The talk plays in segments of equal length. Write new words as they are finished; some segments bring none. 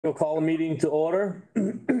We'll call a meeting to order,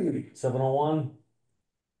 7:01.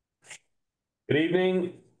 Good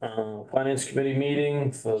evening, Finance Committee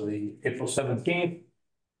meeting for the April 17th.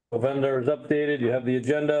 The vendor is updated, you have the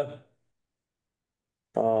agenda.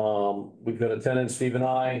 We've got attendance, Steve and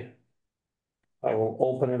I. I will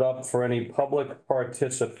open it up for any public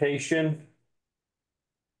participation.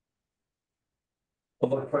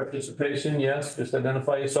 Public participation, yes, just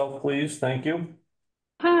identify yourself, please, thank you.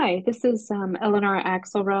 Hi, this is Eleanor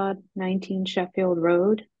Axelrod, 19 Sheffield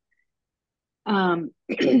Road. And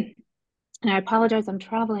I apologize, I'm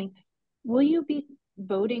traveling. Will you be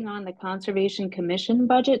voting on the Conservation Commission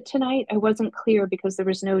budget tonight? I wasn't clear because there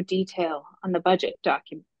was no detail on the budget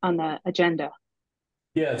document on the agenda.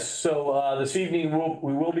 Yes, so this evening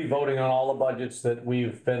we will be voting on all the budgets that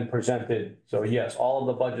we've been presented. So yes, all of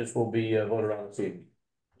the budgets will be voted on this evening.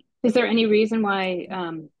 Is there any reason why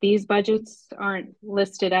these budgets aren't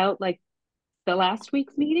listed out like the last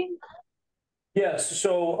week's meeting? Yes,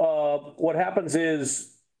 so what happens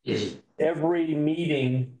is every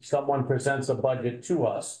meeting, someone presents a budget to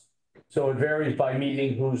us. So it varies by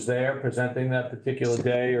meeting who's there presenting that particular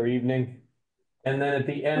day or evening. And then at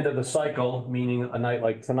the end of the cycle, meaning a night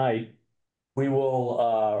like tonight, we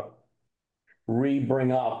will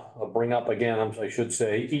bring up again, I should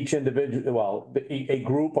say, each individual, well, a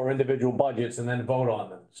group or individual budgets and then vote on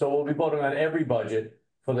them. So we'll be voting on every budget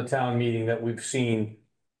for the town meeting that we've seen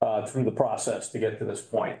through the process to get to this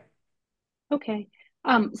point. Okay.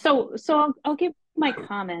 So I'll give my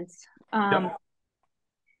comments. Yep.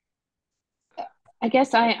 I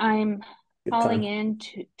guess I'm calling in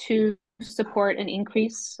to support an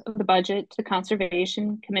increase of the budget to the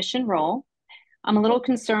Conservation Commission role. I'm a little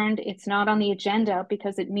concerned it's not on the agenda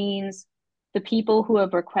because it means the people who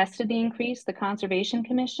have requested the increase, the Conservation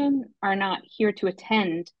Commission, are not here to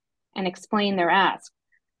attend and explain their ask.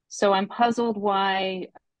 So I'm puzzled why,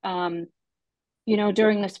 during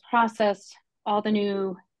this process, all the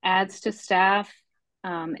new adds to staff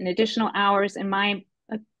and additional hours, in my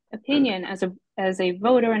opinion, as a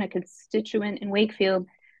voter and a constituent in Wakefield,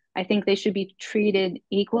 I think they should be treated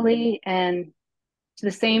equally and to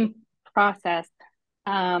the same process.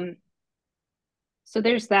 So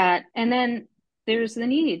there's that. And then there's the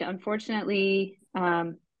need. Unfortunately,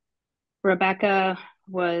 Rebecca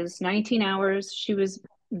was 19 hours. She was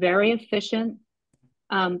very efficient,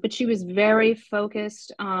 but she was very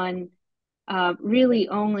focused on really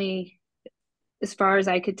only, as far as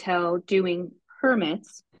I could tell, doing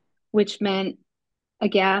permits, which meant a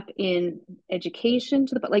gap in education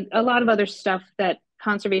to the, like a lot of other stuff that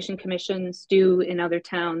conservation commissions do in other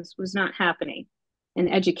towns was not happening. An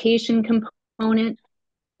education component,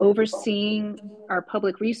 overseeing our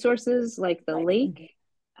public resources like the lake,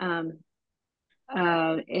 and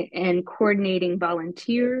coordinating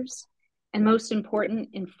volunteers, and most important,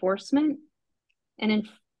 enforcement. And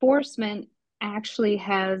enforcement actually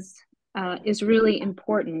is really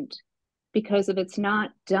important because if it's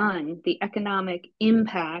not done, the economic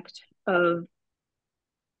impact of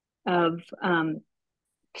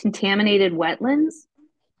contaminated wetlands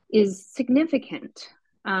is significant.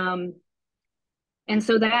 And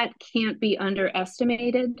so that can't be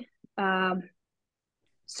underestimated.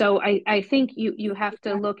 So I think you have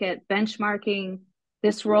to look at benchmarking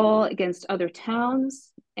this role against other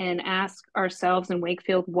towns and ask ourselves in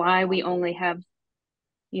Wakefield why we only have,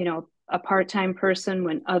 a part-time person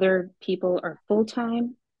when other people are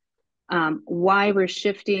full-time, why we're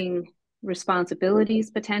shifting responsibilities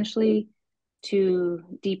potentially to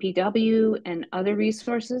DPW and other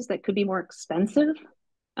resources that could be more expensive.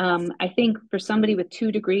 I think for somebody with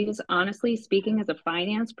 2 degrees, honestly speaking, as a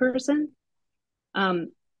finance person,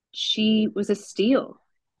 she was a steal.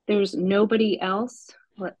 There's nobody else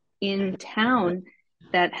in town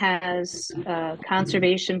that has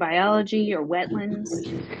conservation biology or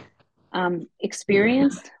wetlands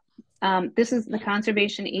experience. This is the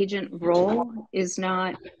conservation agent role is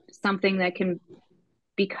not something that can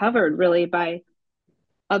be covered really by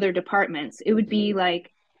other departments. It would be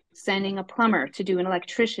like sending a plumber to do an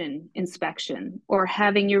electrician inspection or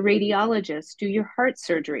having your radiologist do your heart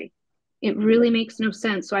surgery. It really makes no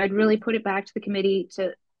sense. So I'd really put it back to the committee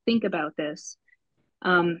to think about this.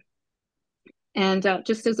 And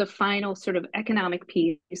just as a final sort of economic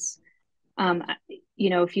piece,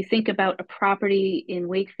 if you think about a property in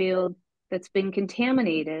Wakefield that's been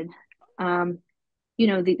contaminated,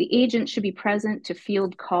 the agent should be present to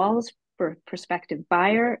field calls for a prospective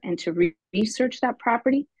buyer and to research that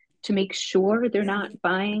property to make sure they're not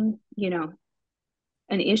buying, an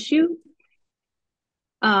issue.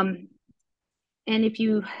 And if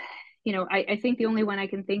I think the only one I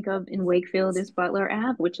can think of in Wakefield is Butler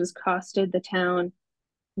Ave, which has costed the town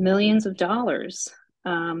millions of dollars.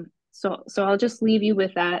 So I'll just leave you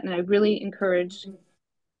with that. And I really encourage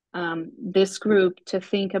this group to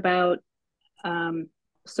think about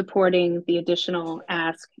supporting the additional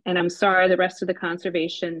ask. And I'm sorry, the rest of the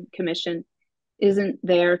Conservation Commission isn't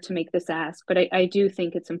there to make this ask, but I do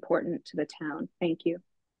think it's important to the town. Thank you.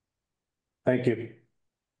 Thank you.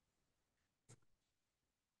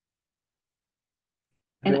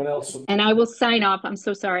 Anyone else? And I will sign off. I'm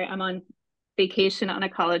so sorry. I'm on vacation on a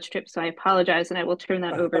college trip, so I apologize, and I will turn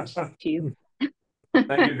that over to you.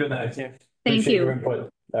 Thank you. Good night. Thank Appreciate you. your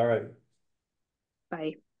input. All right.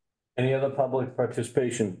 Bye. Any other public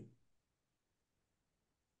participation?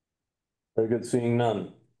 Very good, seeing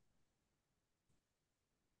none.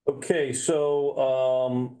 Okay,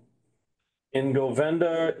 so in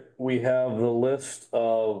Govenda, we have the list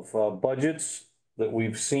of budgets that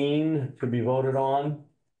we've seen to be voted on.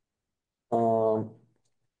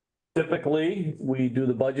 Typically, we do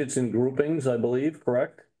the budgets in groupings, I believe,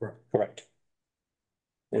 correct? Correct.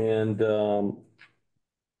 And so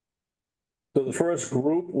the first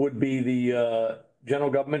group would be the general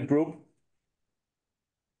government group.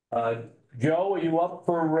 Joe, are you up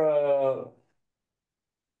for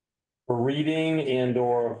reading and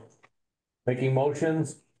or making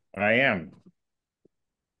motions? I am.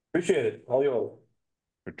 Appreciate it. All yours.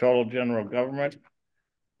 For total general government,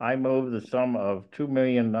 I move the sum of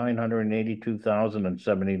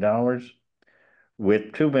 $2,982,070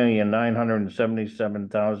 with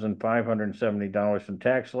 $2,977,570 from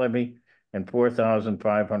tax levy and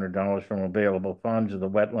 $4,500 from available funds of the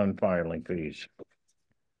wetland filing fees.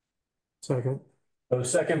 Second. So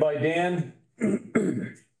second by Dan.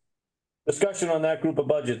 Discussion on that group of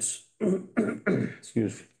budgets.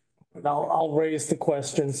 Excuse me. I'll raise the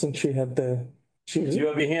question since she had the. Do you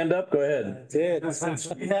have your hand up? Go ahead. Did since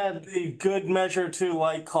we had the good measure to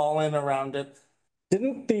like call in around it.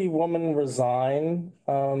 Didn't the woman resign?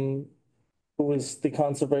 Who was the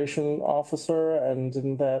conservation officer, and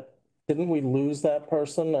didn't we lose that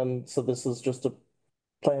person? And so this is just a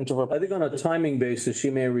plan to. I think on a timing basis, she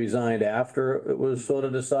may have resigned after it was sort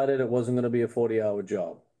of decided it wasn't going to be a 40-hour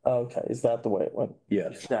job. Okay, is that the way it went?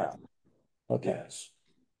 Yes. Yeah. Okay. Yes.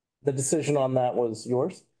 The decision on that was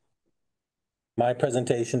yours? My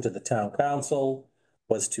presentation to the town council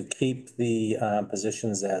was to keep the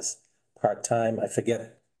positions as part-time. I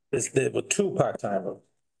forget, there were two part-time.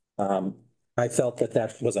 I felt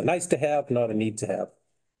that was a nice to have, not a need to have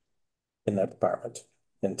in that department.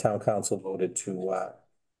 And town council voted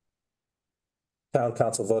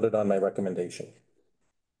on my recommendation.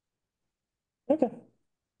 Okay.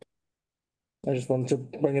 I just wanted to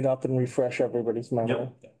bring it up and refresh everybody's memory.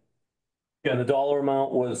 Yep. Yeah, the dollar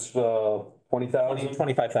amount was 20,000?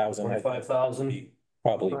 25,000. 25,000?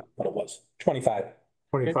 Probably what it was. 25.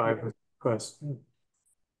 25 request.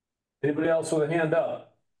 Anybody else with a hand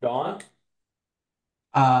up? Don?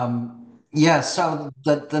 Yeah, so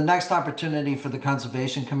the next opportunity for the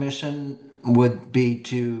Conservation Commission would be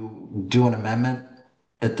to do an amendment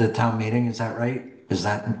at the town meeting, is that right? Is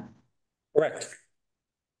that? Correct.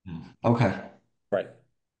 Okay. Right.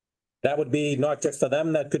 That would be not just for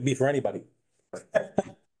them, that could be for anybody.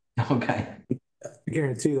 Okay. I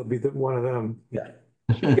guarantee it'll be one of them. Yeah.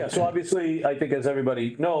 Yeah, so obviously, I think as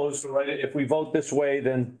everybody knows, right, if we vote this way,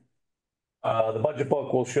 then the budget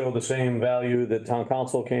book will show the same value that town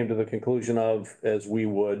council came to the conclusion of as we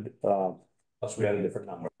would, unless we had a different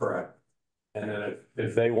number. Correct. And then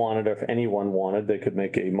if they wanted, or if anyone wanted, they could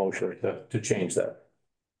make a motion to change that.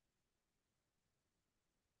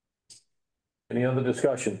 Any other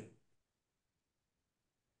discussion?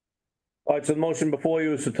 All right, so the motion before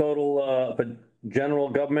you is the total, for general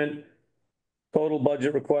government. Total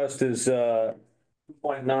budget request is,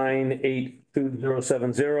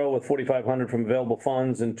 2.982070 with 4,500 from available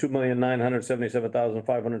funds and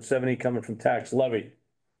 2,977,570 coming from tax levy.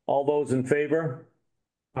 All those in favor?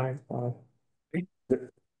 Aye. Is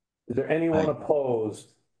there anyone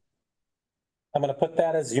opposed? I'm gonna put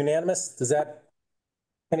that as unanimous. Does that,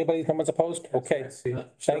 someone's opposed? Okay,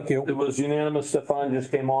 thank you. It was unanimous. Stefan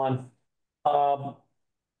just came on.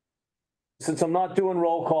 Since I'm not doing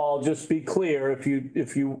roll call, just be clear, if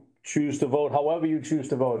you choose to vote, however you choose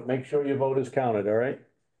to vote, make sure your vote is counted, all right?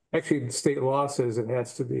 Actually, state law says it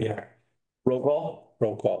has to be. Yeah. Roll call?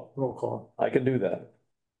 Roll call. Roll call. I can do that.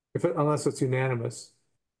 Unless it's unanimous.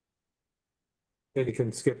 Then you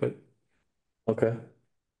can skip it. Okay.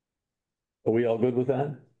 Are we all good with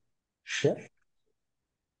that? Yeah.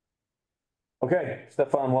 Okay,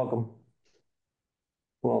 Stefan, welcome.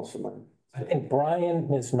 Who else am I? I think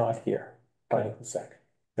Brian is not here. Brian Cusack.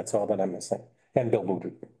 That's all that I'm missing. And Bill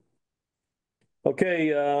Moody.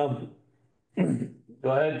 Okay,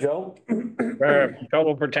 Go ahead, Joe.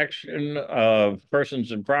 Total protection of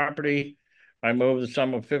persons and property. I move the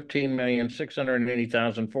sum of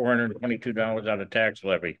 $15,680,422 out of tax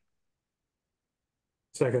levy.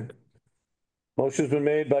 Second. Motion's been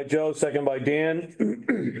made by Joe, second by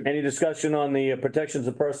Dan. Any discussion on the protections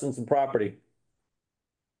of persons and property?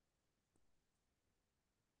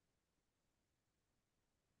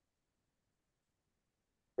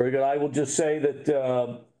 Very good. I will just say that,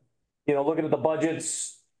 looking at the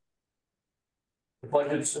budgets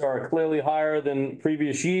are clearly higher than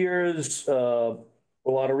previous years. A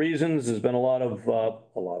lot of reasons. There's been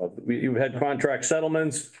you've had contract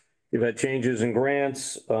settlements, you've had changes in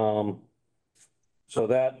grants.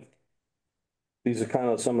 These are kind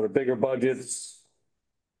of some of the bigger budgets,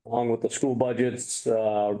 along with the school budgets.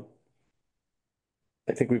 I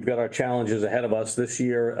think we've got our challenges ahead of us this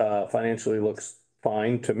year. Financially looks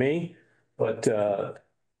fine to me, but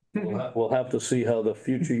we'll have to see how the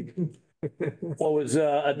future. What was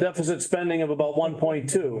a deficit spending of about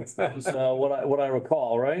 1.2? That was what I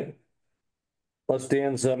recall, right? Plus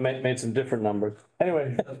Dan's made some different numbers.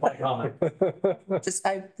 Anyway, that's my comment.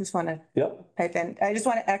 I just want to Yep. pipe in. I just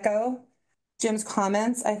want to echo Jim's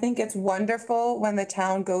comments. I think it's wonderful when the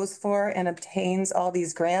town goes for and obtains all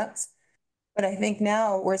these grants. But I think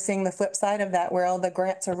now we're seeing the flip side of that, where all the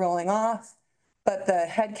grants are rolling off, but the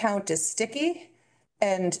head count is sticky.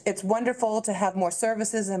 And it's wonderful to have more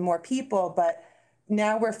services and more people, but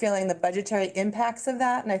now we're feeling the budgetary impacts of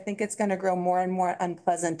that. And I think it's going to grow more and more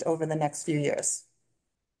unpleasant over the next few years.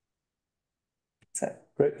 So.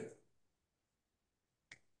 Great.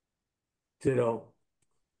 Ditto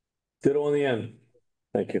on the end.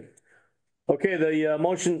 Thank you. Okay, the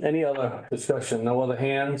motion, any other discussion? No other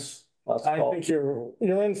hands? I think you're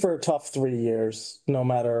in for a tough 3 years, no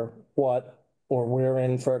matter what, or we're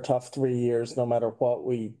in for a tough 3 years, no matter what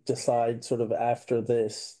we decide sort of after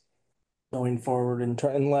this going forward,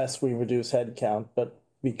 unless we reduce headcount. But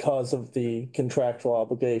because of the contractual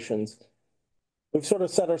obligations, we've sort of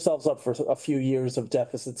set ourselves up for a few years of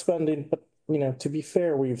deficit spending. But, to be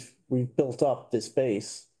fair, we've built up this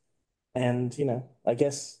base. And, I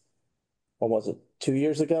guess, what was it, 2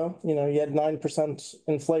 years ago? You had 9%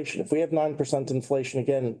 inflation. If we have 9% inflation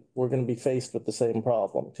again, we're going to be faced with the same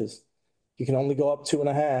problem, because you can only go up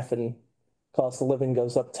 2.5 and cost of living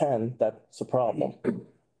goes up 10. That's a problem.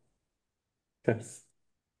 Okay.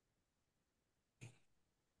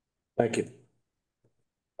 Thank you.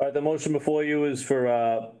 All right, the motion before you is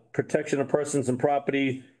for protection of persons and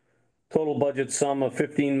property. Total budget sum of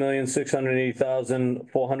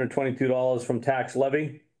 $15,680,422 from tax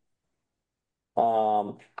levy.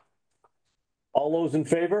 All those in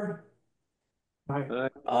favor? Aye.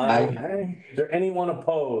 Aye. Is there anyone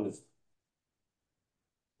opposed?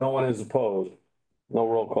 No one is opposed. No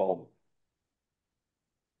roll call.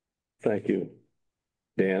 Thank you,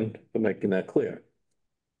 Dan, for making that clear.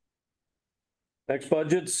 Next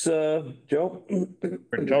budget's, Joe?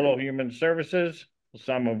 For total human services, the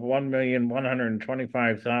sum of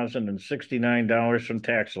 $1,125,069 from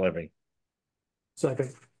tax levy.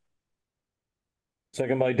 Second.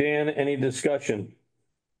 Second by Dan. Any discussion?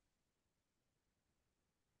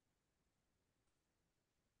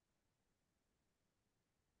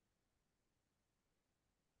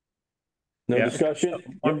 No discussion?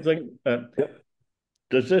 One thing, Yep.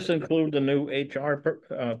 does this include the new HR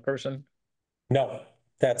person? No,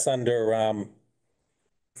 that's under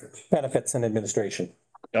benefits and administration.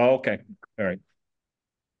 Oh, okay, all right.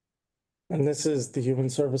 And this is the human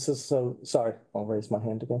services. So sorry, I'll raise my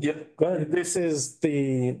hand again. Yep, go ahead. This is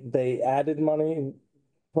they added money.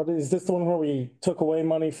 What is this, the one where we took away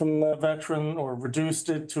money from the veteran or reduced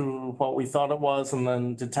it to what we thought it was, and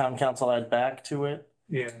then did town council add back to it?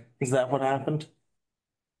 Yeah. Is that what happened?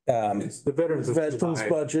 The Veterans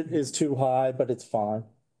budget is too high, but it's fine.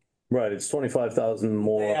 Right, it's 25,000 They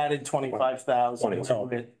more. added 25,000 to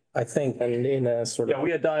it. I think, And in a sort of. Yeah,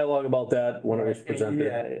 we had dialogue about that when it was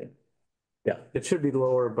presented. Yeah, It should be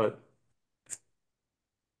lower, but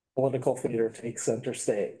political theater takes center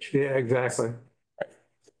stage. yeah, exactly.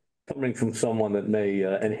 Coming from someone that may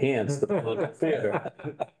enhance the political theater.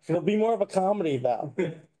 It'll be more of a comedy though.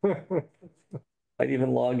 I'd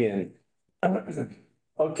even log in.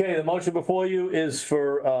 Okay, the motion before you is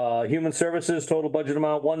for human services, total budget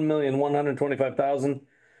amount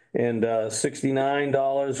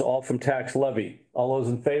 $1,125,069, all from tax levy. All those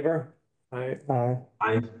in favor? Aye.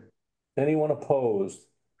 Anyone opposed?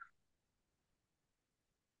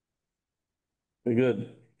 Very good.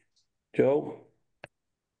 Joe?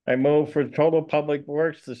 I move for total public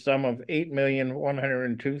works, the sum of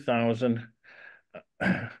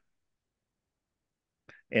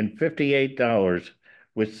 $8,102,058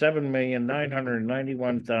 with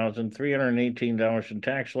 $7,991,318 in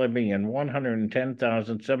tax levy and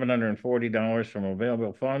 $110,740 from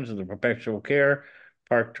available funds of the perpetual care,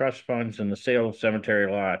 park trust funds, and the sale of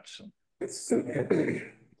cemetery lots.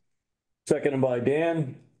 Seconded by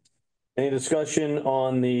Dan. Any discussion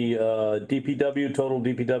on the DPW, total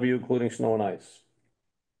DPW, including snow and ice?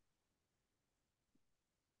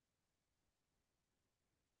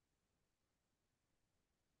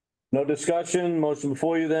 No discussion. Motion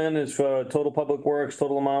before you then is for total public works,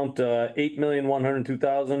 total amount,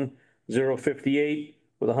 8,102,058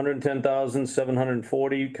 with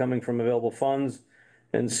 110,740 coming from available funds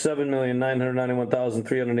and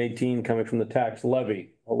 7,991,318 coming from the tax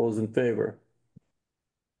levy. All those in favor?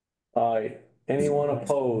 Aye. Anyone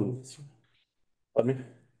opposed? Pardon me?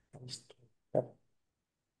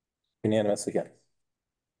 Unanimous again.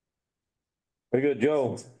 Very good,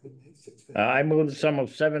 Joe. I move the sum of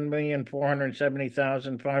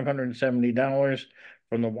 $7,470,570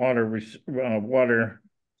 from the water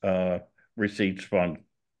receipts fund.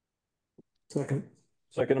 Second.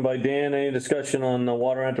 Seconded by Dan. Any discussion on the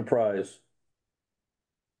water enterprise?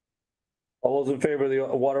 All those in favor of the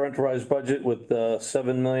water enterprise budget with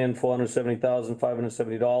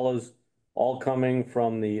 $7,470,570, all coming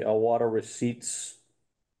from the water receipts?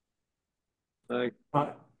 Aye.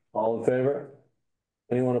 All in favor?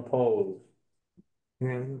 Anyone opposed?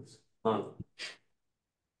 Unanimous. None.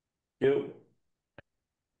 You.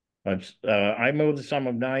 I move the sum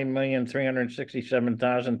of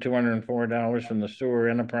 $9,367,204 from the sewer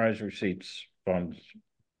enterprise receipts funds.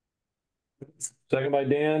 Second by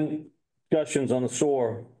Dan. Discussions on the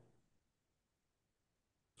sewer.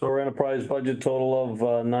 Sewer enterprise budget total of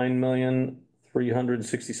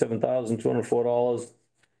 $9,367,204.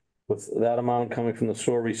 With that amount coming from the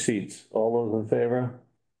sewer receipts. All those in favor?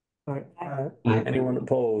 Aye. Anyone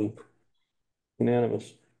opposed?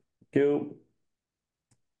 Unanimous. Thank you.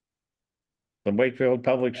 The Wakefield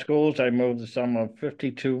Public Schools, I move the sum of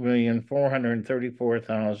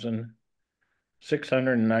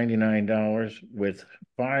 $52,434,699 with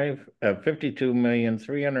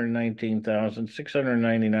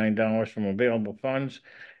 $52,319,699 from available funds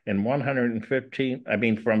and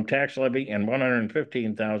from tax levy and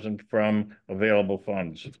 $115,000 from available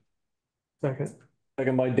funds. Second.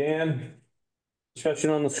 Second by Dan. Discussion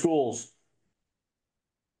on the schools.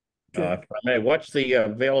 If I may, what's the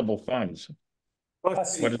available funds?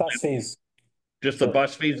 Bus fees. Just the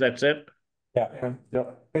bus fees, that's it? Yeah.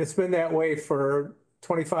 Yep. And it's been that way for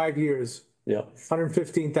 25 years, Yep.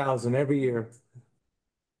 115,000 every year.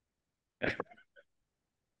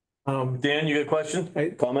 Dan, you got a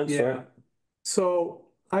question? Comments? Yeah. Sorry. So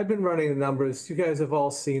I've been running the numbers. You guys have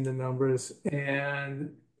all seen the numbers,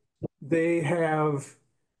 and they have,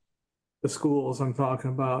 the schools I'm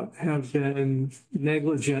talking about have been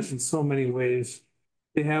negligent in so many ways.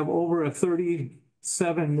 They have over a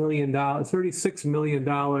 $36 million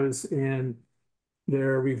in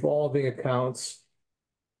their revolving accounts.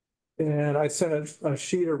 And I sent a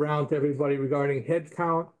sheet around to everybody regarding head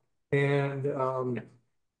count and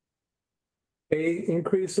pay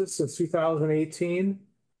increases since 2018.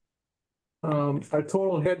 Our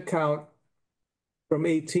total head count from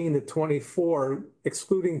 18 to 24,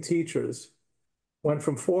 excluding teachers, went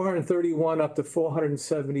from 431 up to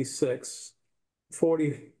 476,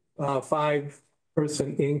 45%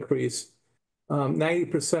 increase.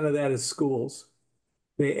 90% of that is schools.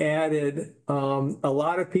 They added a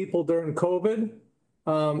lot of people during COVID.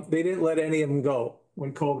 They didn't let any of them go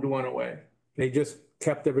when COVID went away. They just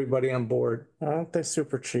kept everybody on board. Aren't they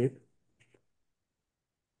super cheap?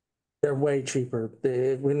 They're way cheaper.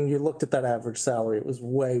 When you looked at that average salary, it was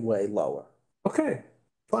way, way lower. Okay,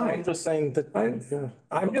 fine. I'm just saying that.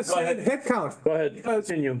 I'm just saying head count. Go ahead. Because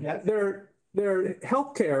Continue. their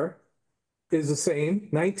healthcare is the same,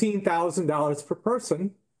 $19,000 per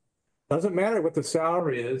person. Doesn't matter what the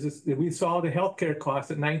salary is. We saw the healthcare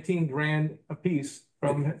cost at 19 grand a piece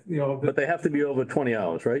from, But they have to be over 20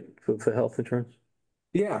 hours, right? For health insurance?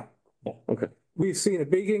 Yeah. Okay. We've seen a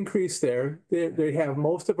big increase there. They have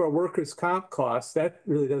most of our workers' comp costs. That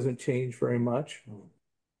really doesn't change very much.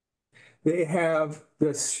 They have the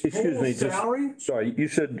Excuse me, salary. Sorry, you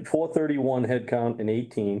said 431 head count in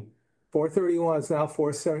 18. 431 is now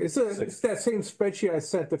 470. It's that same spreadsheet I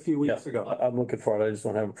sent a few weeks ago. I'm looking for it. I just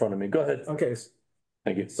don't have it in front of me. Go ahead. Okay.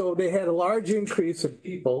 Thank you. So they had a large increase of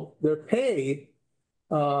people. Their pay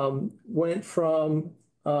went from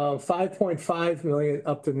 5.5 million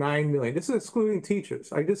up to 9 million. This is excluding teachers.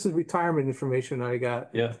 This is retirement information I got.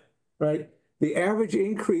 Yeah. Right. The average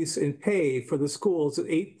increase in pay for the schools is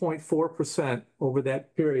 8.4% over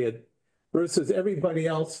that period versus everybody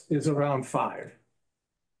else is around 5%.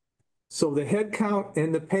 So the head count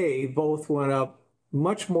and the pay both went up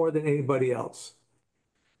much more than anybody else.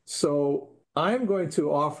 So I'm going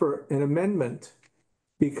to offer an amendment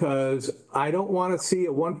because I don't want to see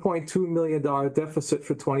a $1.2 million deficit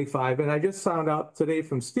for 25. And I just found out today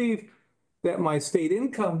from Steve that my state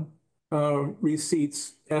income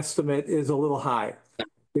receipts estimate is a little high.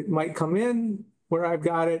 It might come in where I've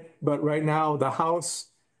got it, but right now the House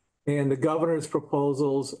and the governor's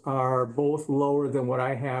proposals are both lower than what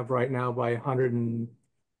I have right now by 100 and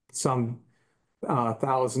some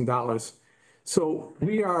 $1,000. So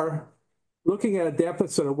we are looking at a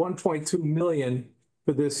deficit of 1.2 million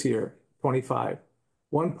for this year, 25,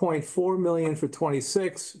 1.4 million for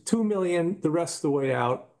 26, 2 million the rest of the way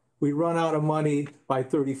out. We run out of money by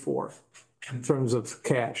 34 in terms of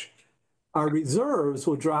cash. Our reserves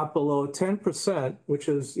will drop below 10%, which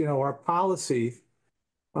is, our policy.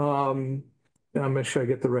 I'm not sure I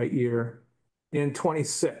get the right year. In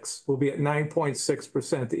 26, we'll be at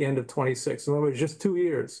 9.6% at the end of 26. In other words, just 2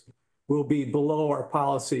 years, we'll be below our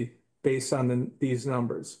policy based on these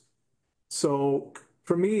numbers. So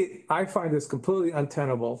for me, I find this completely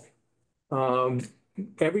untenable.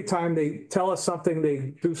 Every time they tell us something,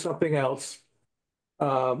 they do something else.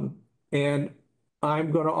 And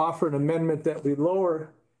I'm going to offer an amendment that we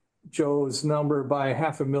lower Joe's number by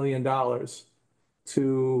 $500,000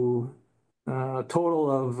 to a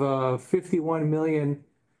total of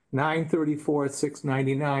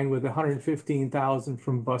 $51,934,699 with $115,000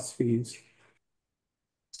 from bus fees.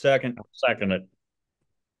 Second it.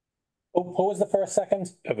 Who was the first,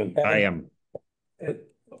 second? Evan. I am.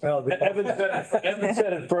 Well, Evan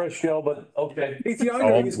said it first, Joe, but okay. he's younger.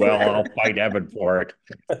 Oh, He's well, quicker. I'll fight Evan for it.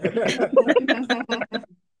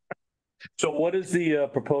 So what is the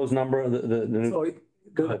proposed number? The new, So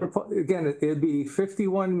again, it'd be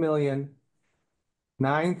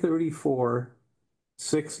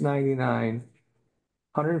 51,934,699,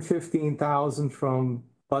 115,000 from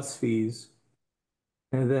bus fees.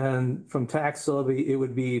 And then from tax levy, it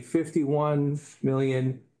would be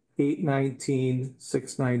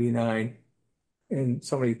 51,819,699. And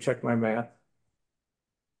somebody check my math.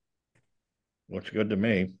 Looks good to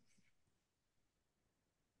me.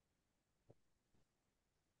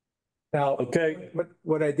 Now, okay,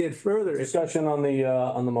 what I did further is, discussion on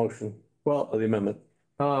the motion, well, of the amendment.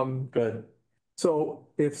 Good. so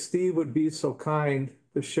if Steve would be so kind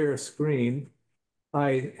to share a screen,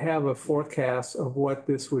 I have a forecast of what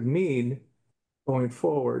this would mean going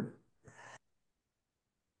forward.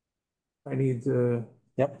 I need to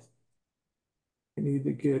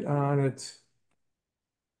get on it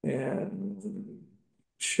and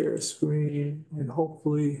share a screen, and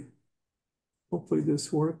hopefully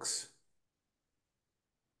this works.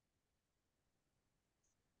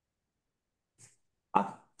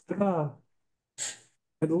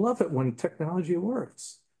 I love it when technology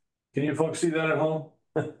works. Can you folks see that at home?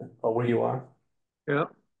 Or where you are? Yeah.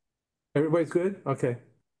 Everybody's good? Okay.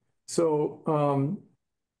 So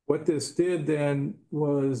what this did then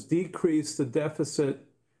was decrease the deficit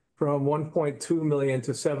from 1.2 million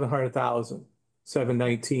to 700,000,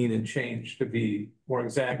 719 and change to be more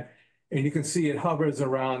exact. And you can see it hovers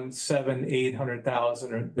around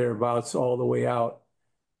 800,000 or thereabouts all the way out.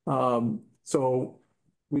 So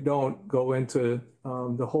we don't go into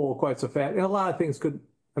the hole quite so fast. And a lot of things could,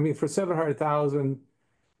 for 700,000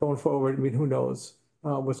 going forward, who knows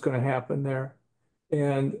what's going to happen there.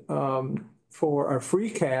 And for our free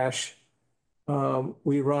cash,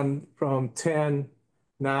 we run from 10,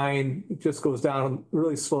 9, it just goes down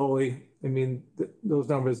really slowly. Those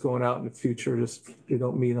numbers going out in the future they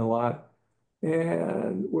don't mean a lot.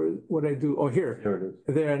 And what I do, here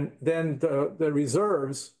it is. Then the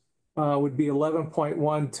reserves would be 11.1,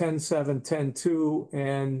 10.7, 10.2,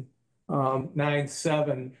 and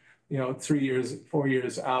 9.7, 4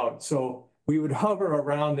 years out. So we would hover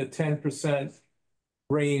around the 10%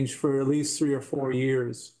 range for at least 3 or 4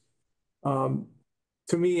 years.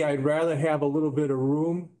 To me, I'd rather have a little bit of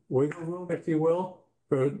wiggle room, if you will,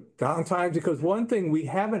 for downtime, because one thing we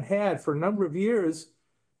haven't had for a number of years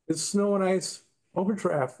is snow and ice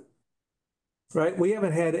overdraft, right? We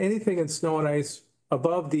haven't had anything in snow and ice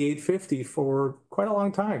above the 850 for quite a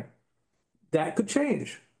long time. That could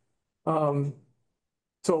change.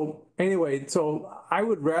 So anyway, I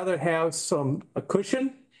would rather have a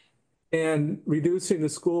cushion, and reducing the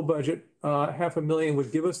school budget, $500,000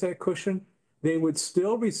 would give us that cushion. They would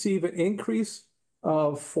still receive an increase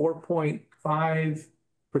of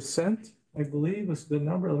 4.5%, I believe was the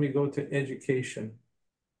number. Let me go to education.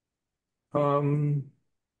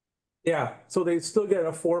 Yeah, so they still get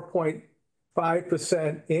a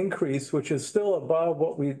 4.5% increase, which is still above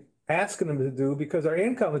what we asking them to do because our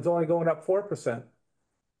income is only going up 4%.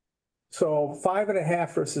 So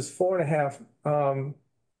 5.5 versus 4.5,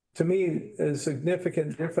 to me is a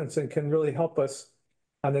significant difference and can really help us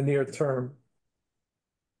on the near term.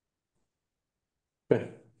 Okay.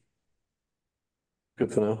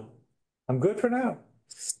 Good for now. I'm good for now.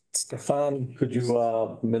 Stefan, Could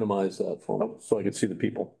you minimize that for me so I can see the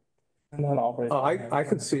people? I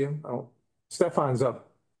can see him. Oh, Stefan's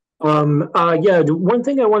up. Yeah, one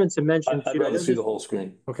thing I wanted to mention I'd too, I rather know see the whole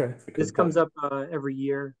screen. Okay. this comes up every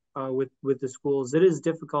year with the schools. It is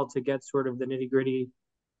difficult to get sort of the nitty gritty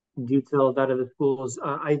details out of the schools.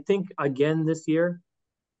 I think again this year,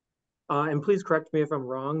 and please correct me if I'm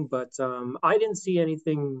wrong, but I didn't see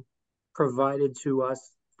anything provided to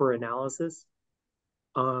us for analysis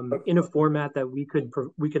in a format that we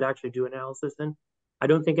could actually do analysis in. I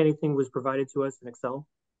don't think anything was provided to us in Excel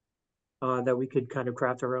that we could kind of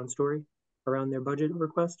craft our own story around their budget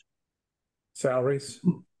request. Salaries.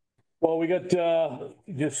 Well, we got,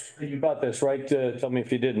 you got this, right? Tell me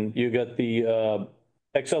if you didn't. You got the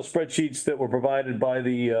Excel spreadsheets that were provided by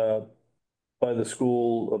the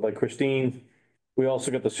school, by Christine. We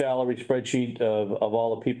also got the salary spreadsheet of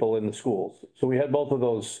all the people in the schools. So we had both of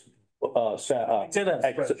those Excel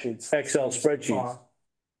spreadsheets,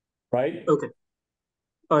 right? Okay.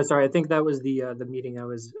 Oh, sorry. I think that was the meeting I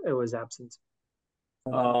was absent.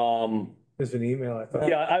 There's an email, I thought.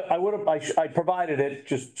 Yeah, I would have, I provided it,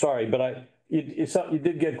 just, sorry, but you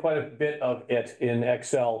did get quite a bit of it in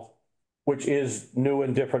Excel, which is new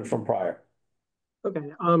and different from prior.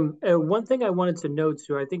 Okay. One thing I wanted to note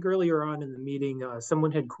too, I think earlier on in the meeting,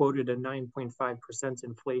 someone had quoted a 9.5%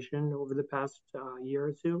 inflation over the past year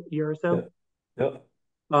or so. Yeah.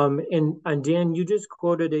 And Dan, you just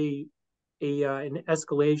quoted an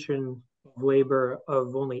escalation of labor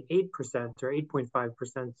of only 8% or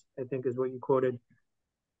 8.5%, I think is what you quoted.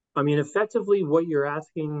 I mean, effectively what you're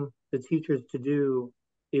asking the teachers to do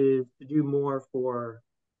is to do more for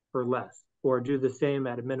less, or do the same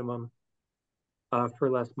at a minimum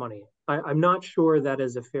for less money. I'm not sure that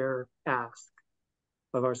is a fair ask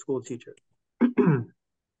of our school teachers.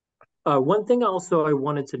 One thing also I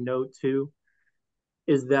wanted to note too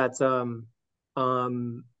is that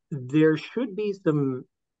there should be some,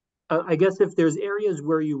 I guess if there's areas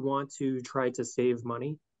where you want to try to save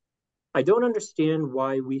money, I don't understand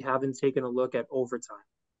why we haven't taken a look at overtime.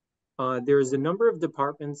 There's a number of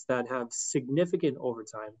departments that have significant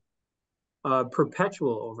overtime,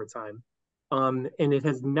 perpetual overtime, and it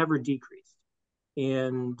has never decreased.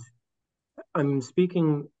 And I'm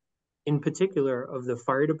speaking in particular of the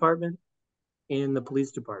fire department and the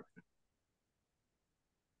police department.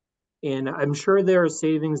 And I'm sure there are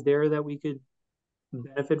savings there that we could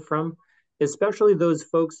benefit from, especially those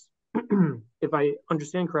folks, if I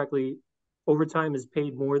understand correctly, overtime is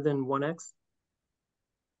paid more than 1x,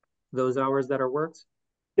 those hours that are worked.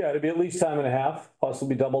 Yeah, it'd be at least time and a half,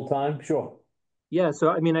 possibly double time, sure. Yeah, so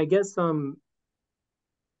I mean, I guess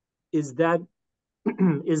is that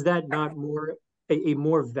not more a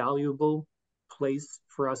more valuable place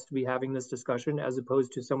for us to be having this discussion as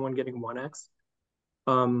opposed to someone getting 1x,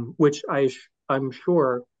 which I'm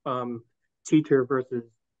sure teacher versus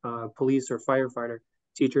police or firefighter,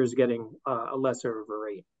 teachers getting a lesser of a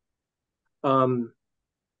rate.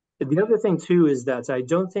 The other thing too is that I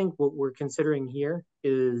don't think what we're considering here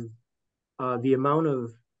is the amount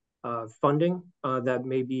of funding that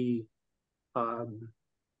may be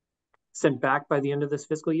sent back by the end of this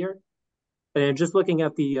fiscal year. And just looking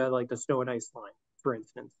at the like the snow and ice line, for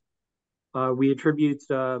instance, we attribute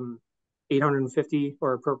 850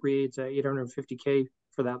 or appropriate 850K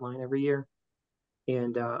for that line every year.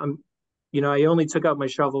 And I only took out my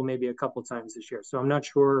shovel maybe a couple times this year, so I'm not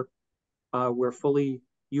sure we're fully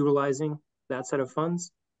utilizing that set of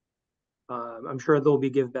funds. I'm sure there'll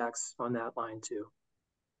be givebacks on that line too.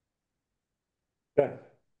 Okay.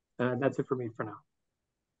 That's it for me for now.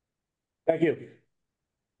 Thank you.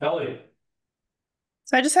 Elliot.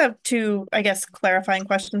 So I just have two, I guess, clarifying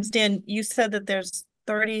questions. Dan, you said that there's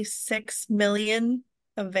 36 million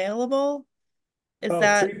available. Is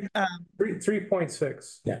that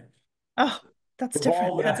 3.6? Yeah. Oh, that's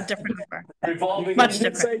different. That's a different number. Revolving. Much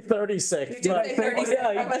Didn't different. say 36. You did say 36.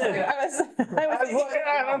 I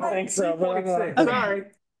don't think so, but Okay. Sorry.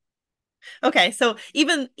 Okay, so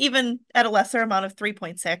even at a lesser amount of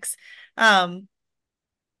 3.6,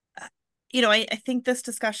 I think this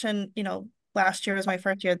discussion, last year was my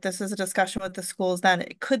first year. This is a discussion with the schools then.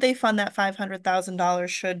 Could they fund that $500,000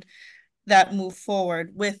 should that move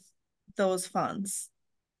forward with those funds?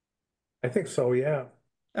 I think so, yeah.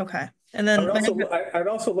 Okay. And then I'd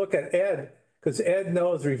also look at Ed, because Ed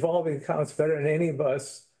knows revolving accounts better than any of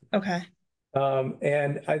us. Okay.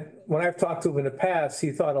 And when I've talked to him in the past,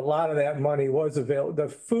 he thought a lot of that money was available. The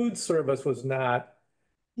food service was not,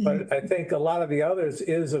 but I think a lot of the others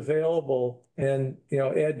is available. And, you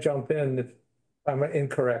know, Ed, jump in if I'm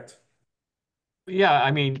incorrect. Yeah,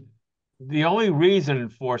 I mean, the only reason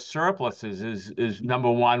for surpluses is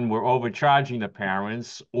number one, we're overcharging the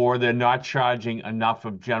parents, or they're not charging enough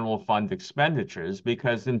of general fund expenditures,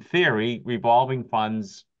 because in theory, revolving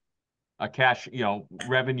funds are cash, you know,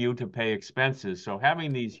 revenue to pay expenses. So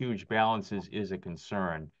having these huge balances is a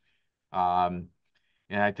concern. And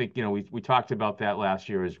I think, you know, we talked about that last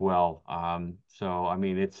year as well. So I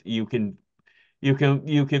mean, it's you can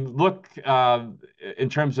look in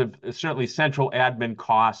terms of certainly central admin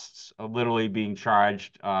costs of literally being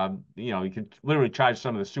charged. You know, you can literally charge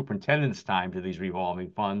some of the superintendent's time to these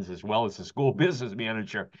revolving funds, as well as the school business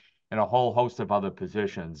manager and a whole host of other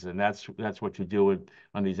positions. And that's what you do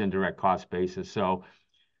on these indirect cost basis. So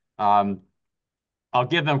I'll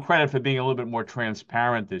give them credit for being a little bit more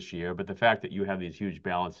transparent this year, but the fact that you have these huge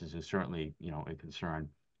balances is certainly, you know, a concern.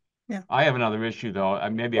 Yeah. I have another issue though.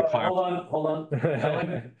 Maybe a Hold on.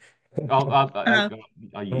 Ellen? No,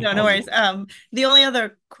 no worries. The only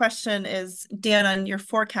other question is, Dan, on your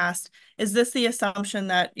forecast, is this the assumption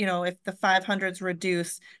that, you know, if the 500s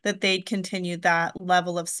reduce, that they'd continue that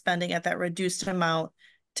level of spending at that reduced amount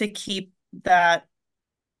to keep that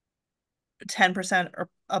 10% or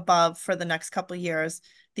above for the next couple of years?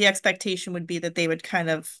 The expectation would be that they would kind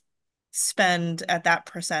of spend at that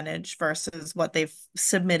percentage versus what they've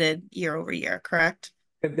submitted year over year, correct?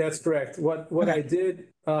 That's correct. What Okay. I did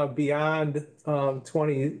beyond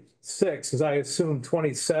 26 is I assumed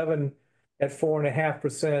 27 at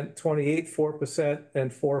 4.5%, 28 4%,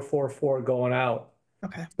 and 4.44 going out.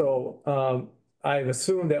 Okay. So I've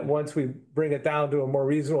assumed that once we bring it down to a more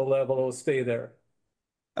reasonable level, it'll stay there.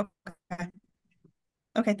 Okay.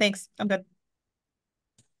 Okay, thanks. I'm good.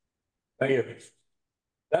 Thank you.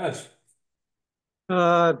 Dennis?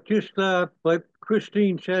 Just like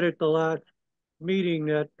Christine said at the last meeting,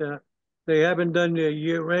 that they haven't done their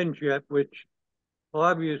year ends yet, which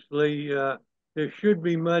obviously there should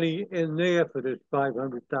be money in there for this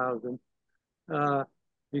 500,000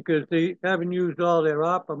 because they haven't used all their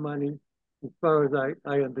ARPA money, as far as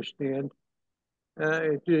I understand.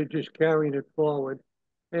 They're just carrying it forward,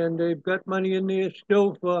 and they've got money in there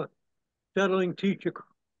still for settling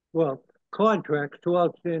contracts, two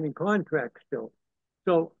outstanding contracts still.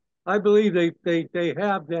 So I believe they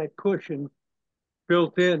have that cushion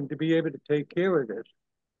built in to be able to take care of this.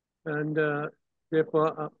 And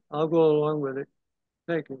therefore, I'll go along with it.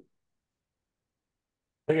 Thank you.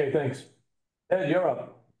 Okay, thanks. Ed, you're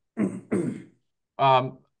up.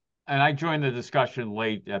 And I joined the discussion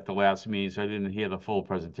late at the last meeting, so I didn't hear the full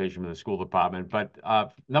presentation from the school department. But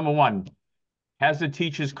number one, has the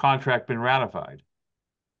teacher's contract been ratified?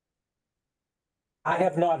 I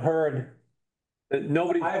have not heard, I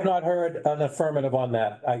have not heard an affirmative on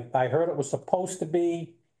that. I heard it was supposed to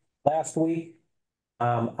be last week.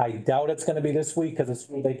 I doubt it's gonna be this week because it's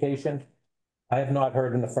vacation. I have not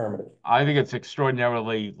heard an affirmative. I think it's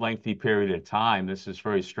extraordinarily lengthy period of time. This is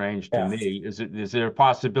very strange to me. Is there a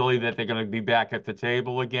possibility that they're going to be back at the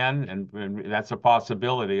table again? And that's a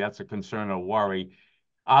possibility. That's a concern or worry.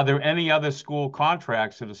 Are there any other school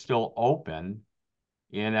contracts that are still open?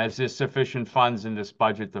 And is there sufficient funds in this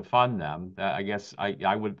budget to fund them? I guess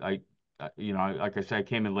you know, like I said, I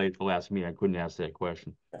came in late at the last meeting. I couldn't ask that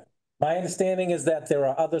question. My understanding is that there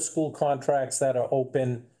are other school contracts that are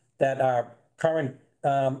open that are current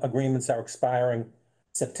agreements are expiring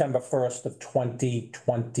September 1st of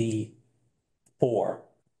 2024.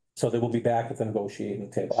 So they will be back at the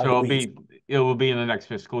negotiating table. So it will be in the next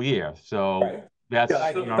fiscal year. So right. That's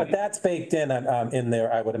but that's baked in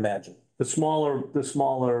there, I would imagine. The smaller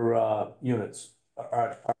units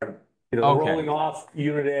are rolling off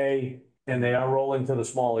Unit A, and they are rolling to the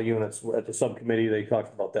smaller units. At the subcommittee, they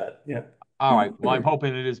talked about that. Yeah. All right. Well, I'm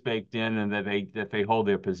hoping it is baked in and that they hold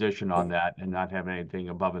their position on that and not have anything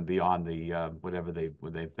above and beyond the whatever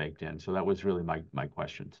they've baked in. So that was really my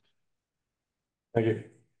questions. Thank you.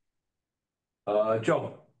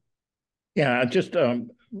 Joe. Yeah, just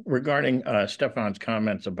regarding Stefan's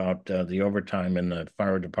comments about the overtime in the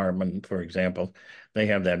fire department, for example, they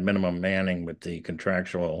have that minimum manning with the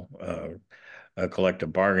contractual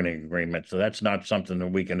collective bargaining agreement. So that's not something that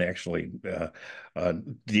we can actually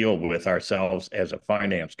deal with ourselves as a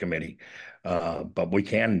finance committee, but we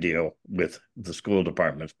can deal with the school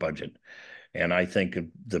department's budget. And I think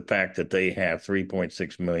the fact that they have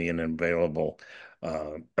 3.6 million in available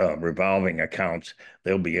revolving accounts,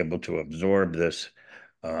 they'll be able to absorb this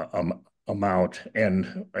amount.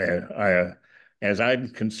 And as I'm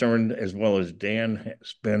concerned, as well as Dan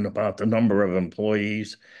has been, about the number of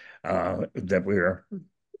employees that we're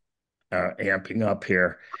amping up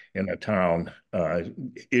here in the town,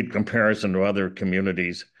 in comparison to other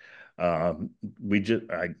communities. I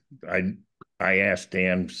asked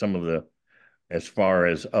Dan some of the, as far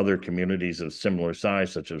as other communities of similar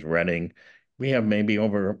size, such as Reading, we have maybe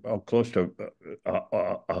over close to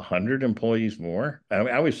 100 employees more.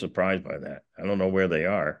 I was surprised by that. I don't know where they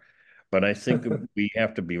are, but I think we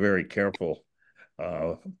have to be very careful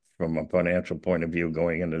from a financial point of view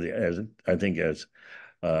going into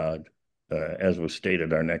as was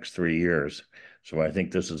stated, our next 3 years. So I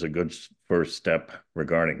think this is a good first step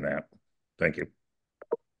regarding that. Thank you.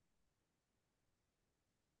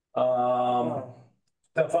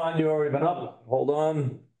 Stefan, you already been up. Hold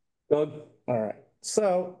on. Doug? All right.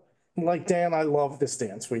 So, like Dan, I love this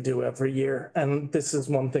dance we do every year. And this is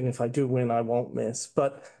one thing, if I do win, I won't miss.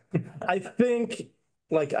 But I think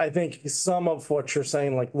some of what you're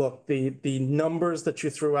saying, like, look, the numbers that you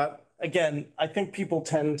threw out, again, I think people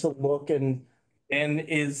tend to look and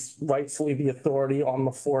is rightfully the authority on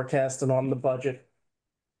the forecast and on the budget.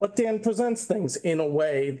 But Dan presents things in a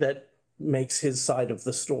way that makes his side of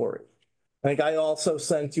the story. I think I also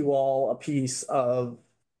sent you all a piece of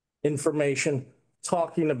information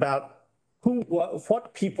talking about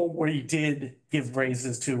what people we did give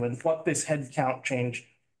raises to and what this headcount change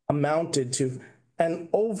amounted to. And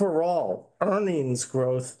overall earnings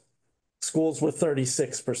growth, schools were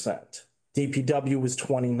 36%. DPW was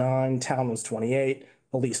 29, town was 28,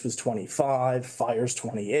 police was 25, fires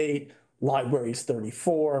 28, libraries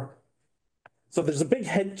 34. So there's a big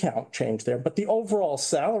headcount change there, but the overall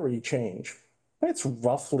salary change, it's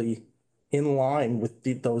roughly in line with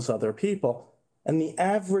those other people. And the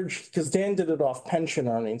average, because Dan did it off pension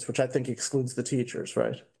earnings, which I think excludes the teachers,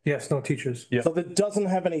 right? Yes, no teachers. Yeah. So that doesn't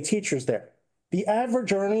have any teachers there. The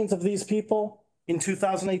average earnings of these people in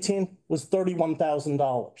 2018 was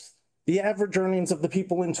 $31,000. The average earnings of the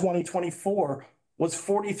people in 2024 was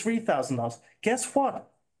 $43,000. Guess what?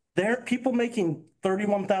 There, people making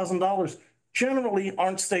 $31,000 generally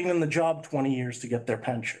aren't staying in the job 20 years to get their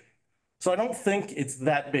pension. So I don't think it's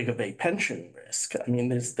that big of a pension risk. I mean,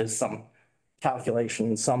 there's some calculation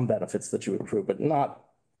and some benefits that you accrue, but not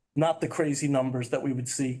the crazy numbers that we would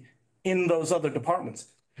see in those other departments.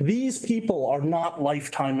 These people are not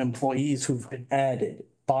lifetime employees who've been added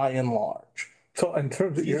by and large. So in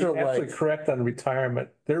terms of, you're absolutely correct on retirement.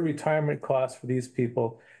 Their retirement cost for these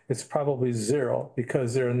people is probably zero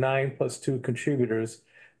because there are 9 + 2 contributors.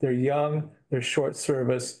 They're young, they're short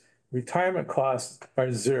service. Retirement costs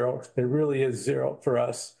are zero. There really is zero for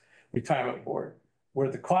us, retirement board. Where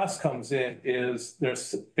the cost comes in is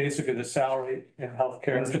there's basically the salary and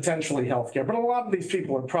healthcare. And potentially healthcare, but a lot of these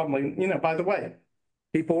people are probably, by the way,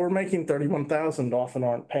 people who are making 31,000 often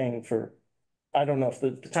aren't paying for, I don't know if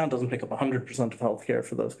the town doesn't pick up 100% of healthcare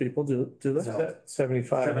for those people, do they? No.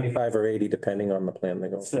 75. 75 or 80, depending on the plan they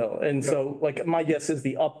go. So like my guess is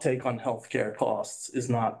the uptake on healthcare costs is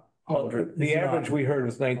not 100. The average we heard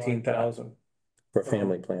was 19,000. For a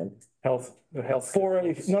family plan. No,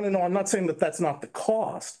 I'm not saying that that's not the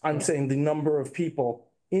cost. I'm saying the number of people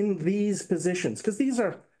in these positions, because these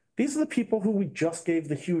are the people who we just gave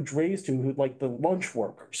the huge raise to, who like the lunch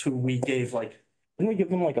workers, who we gave didn't we give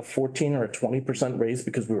them like a 14 or a 20% raise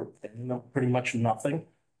because we were paying them pretty much nothing?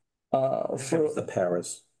 For the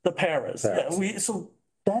paras. The paras. Yeah, so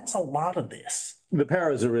that's a lot of this. The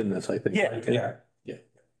paras are in this, I think. Yeah. Right? Yeah.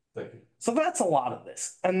 Thank you. So that's a lot of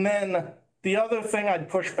this. And then the other thing I'd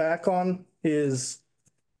push back on is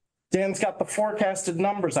Dan's got the forecasted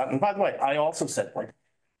numbers out. And by the way, I also said,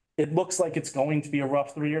 it looks like it's going to be a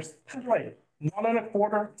rough 3 years. Right.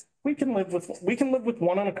 1.25. We can live with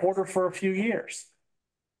 1.25 for a few years.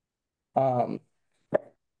 Dan's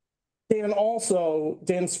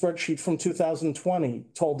spreadsheet from 2020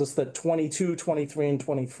 told us that 22, 23, and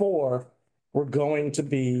 24 we're going to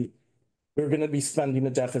be spending a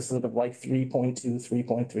deficit of like $3.2,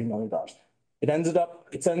 $3.3 million. It's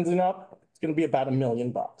ending up, it's going to be about $1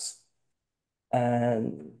 million.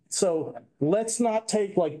 And so let's not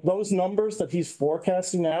take those numbers that he's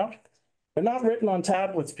forecasting out. They're not written on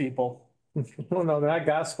tablets, people. No, they're not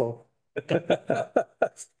gospel.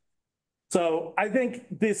 So I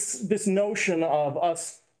think this notion of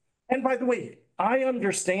us, and by the way, I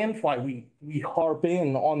understand why we harp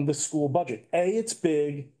in on the school budget. A, it's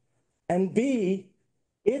big, and B,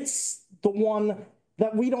 it's the one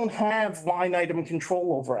that we don't have line item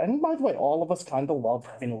control over. And by the way, all of us kind of love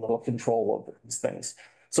having a little control over these things.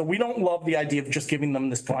 So we don't love the idea of just giving them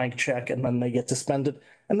this blank check and then they get to spend it.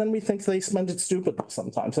 And then we think they spend it stupidly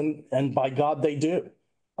sometimes. And by God, they do.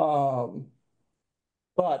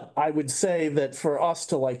 But I would say that for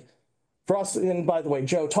us, and by the way,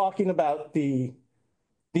 Joe, talking about the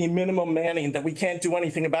minimum manning, that we can't do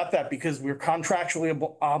anything about that because we're contractually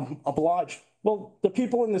obliged. Well, the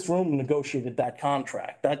people in this room negotiated that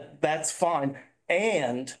contract. That's fine.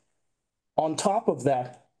 And on top of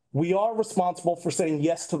that, we are responsible for saying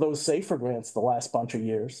yes to those SAFER grants the last bunch of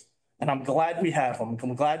years. And I'm glad we have them.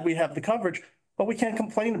 I'm glad we have the coverage, but we can't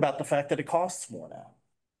complain about the fact that it costs more now.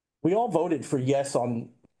 We all voted for yes on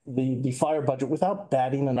the fire budget without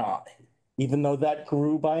batting an eye, even though that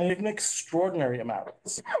grew by an extraordinary amount.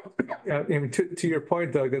 Yeah, and to your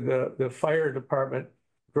point, Doug, the fire department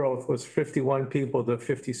growth was 51 people to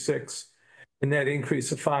 56, and that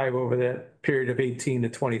increase of 5 over that period of 18 to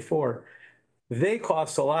 24. They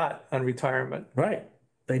cost a lot on retirement. Right.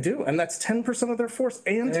 They do. And that's 10% of their force.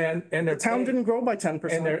 And the town didn't grow by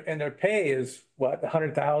 10%. And their pay is what,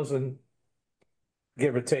 100,000,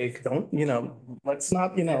 give or take. Let's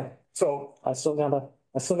not, so I still got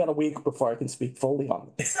a week before I can speak fully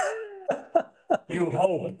on this. You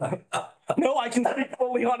hope. No, I can speak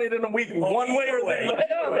fully on it in a week, one way or the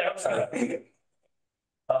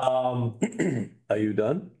other. Are you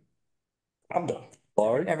done? I'm done.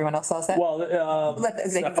 Laurie? Everyone else all set? Well,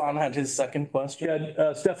 Stefan had his second question.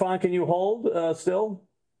 yeah, Stefan, can you hold still?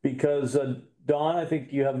 Because Don, I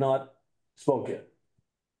think you have not spoke yet.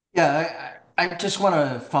 Yeah, I just want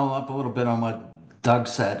to follow up a little bit on what Doug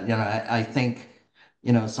said. I think,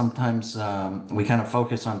 sometimes we kind of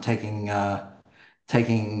focus on taking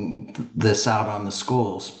this out on the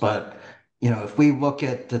schools, but if we look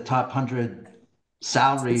at the top 100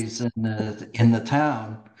 salaries in the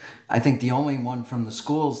town, I think the only one from the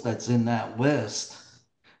schools that's in that list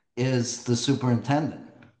is the superintendent.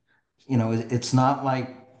 It's not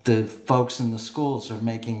like the folks in the schools are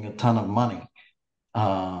making a ton of money.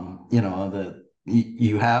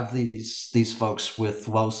 You have these folks with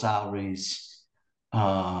low salaries.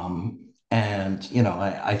 I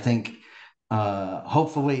think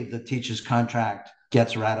hopefully the teacher's contract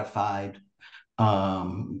gets ratified,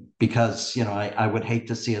 because I would hate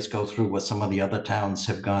to see us go through what some of the other towns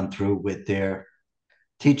have gone through with their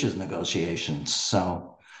teachers negotiations.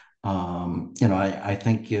 So I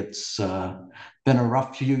think it's been a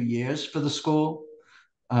rough few years for the school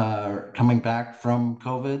coming back from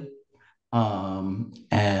COVID.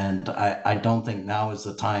 And I don't think now is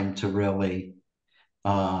the time to really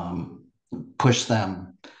push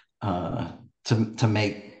them to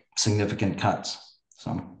make significant cuts.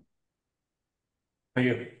 So. Are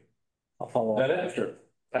you? I'll follow That up it?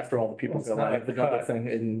 after all the people go. I have another thing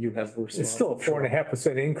and you have. It's still a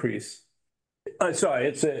 4.5% increase. Sorry,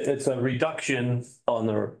 it's a reduction on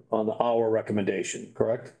our recommendation,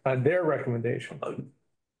 correct? On their recommendation.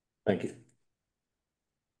 Thank you.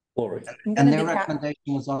 Laurie. And their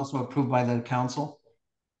recommendation was also approved by the council?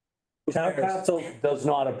 Town council does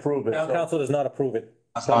not approve it. Town council does not approve it.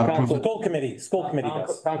 Town council, School committee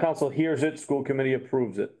does. Town council hears it, school committee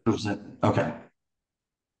approves it. Approves it, okay.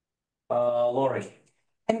 Laurie.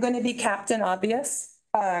 I'm going to be Captain Obvious.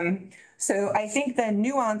 So I think the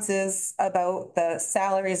nuances about the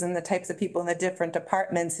salaries and the types of people in the different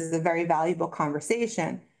departments is a very valuable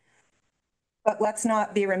conversation. But let's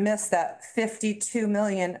not be remiss that 52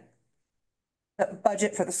 million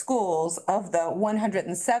budget for the schools of the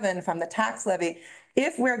 107 from the tax levy.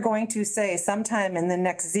 If we're going to say sometime in the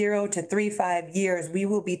next 0 to 3-5 years, we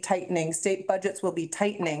will be tightening, state budgets will be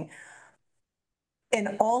tightening,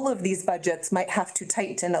 and all of these budgets might have to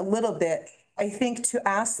tighten a little bit. I think to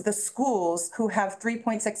ask the schools who have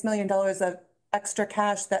 $3.6 million of extra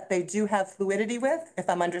cash that they do have fluidity with, if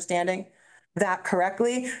I'm understanding that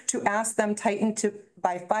correctly, to ask them tighten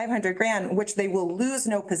by 500 grand, which they will lose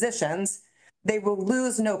no positions, they will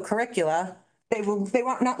lose no curricula, they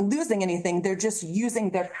are not losing anything, they're just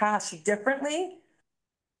using their cash differently.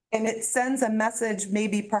 And it sends a message,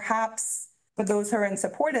 maybe perhaps for those who are in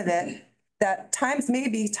support of it, that times may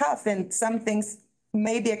be tough and some things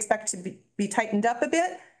may be expected to be tightened up a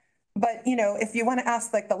bit. But, if you want to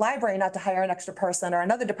ask like the library not to hire an extra person or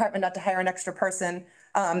another department not to hire an extra person,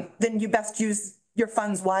 then you best use your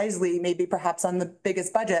funds wisely, maybe perhaps on the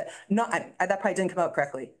biggest budget. That probably didn't come out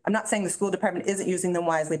correctly. I'm not saying the school department isn't using them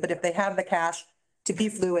wisely, but if they have the cash to be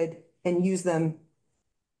fluid and use them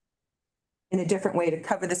in a different way to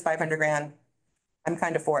cover this 500 grand, I'm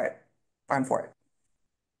kind of for it, or I'm for it.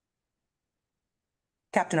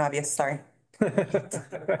 Captain Obvious, sorry. I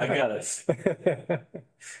got it.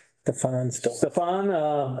 Stefan,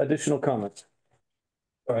 additional comments?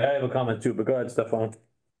 All right, I have a comment too, but go ahead, Stefan.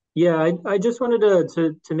 Yeah, I just wanted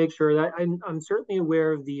to make sure that I'm certainly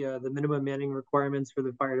aware of the minimum manning requirements for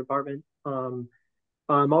the fire department. I'm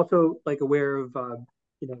also aware of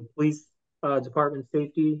you know, police department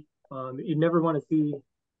safety. You never want to see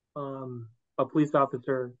a police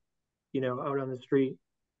officer, you know, out on the street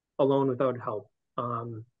alone without help,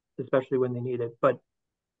 especially when they need it. But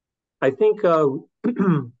I think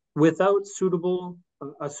without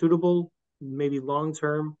a suitable, maybe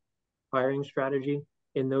long-term hiring strategy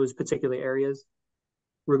in those particular areas,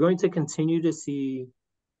 we're going to continue to see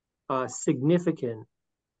significant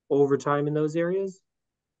overtime in those areas.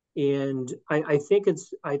 And I think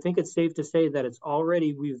it's safe to say that it's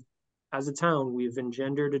already, as a town, we've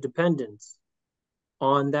engendered a dependence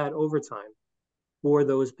on that overtime for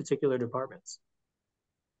those particular departments.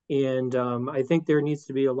 And I think there needs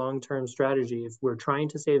to be a long-term strategy if we're trying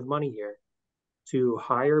to save money here to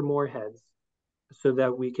hire more heads so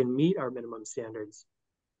that we can meet our minimum standards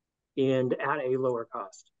and at a lower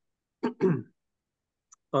cost.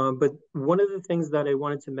 But one of the things that I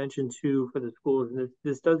wanted to mention too for the schools, and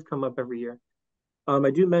this does come up every year,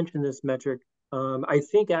 I do mention this metric. I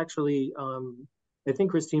think actually, I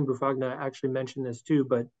think Christine Bufagna actually mentioned this too,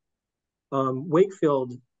 but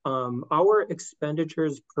Wakefield, our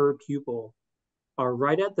expenditures per pupil are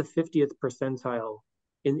right at the 50th percentile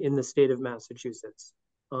in the state of Massachusetts.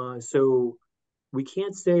 So we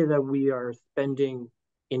can't say that we are spending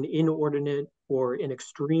an inordinate or an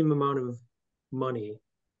extreme amount of money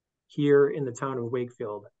here in the town of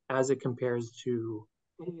Wakefield as it compares to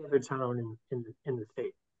any other town in the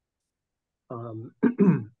state.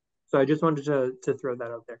 So I just wanted to throw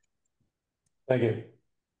that out there. Thank you.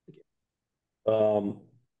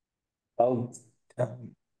 I'll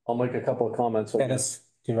make a couple of comments. Dennis,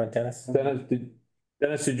 do you want Dennis?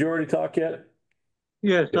 Dennis, did you already talk yet?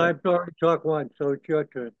 Yes, Yeah. I've already talked once, so it's your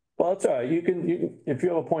turn. Well, that's all right. You can, if you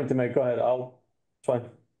have a point to make, go ahead. It's fine.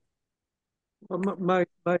 Well, my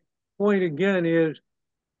point again is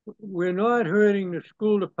we're not hurting the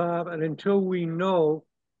school department until we know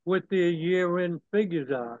what their year-end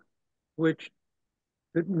figures are, which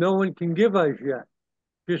no one can give us yet.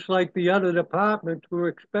 Just like the other departments, we're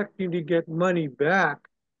expecting to get money back.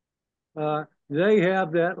 They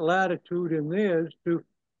have that latitude in theirs to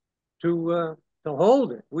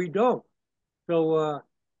hold it. We don't. So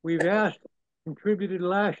we've contributed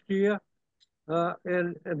last year,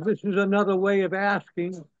 and this is another way of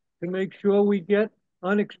asking to make sure we get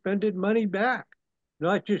unexpended money back,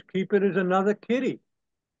 not just keep it as another kitty.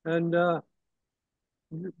 And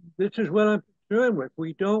this is what I'm concerned with.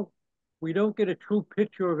 We don't get a true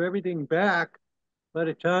picture of everything back by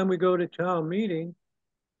the time we go to town meeting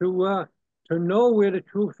to know where the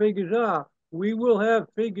true figures are. We will have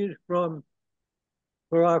figures for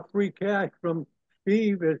our free cash from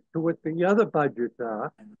Steve as to what the other budgets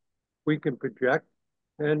are. We can project.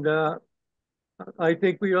 And I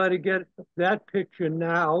think we ought to get that picture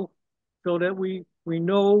now so that we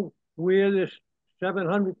know where this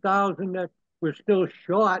 700,000 that we're still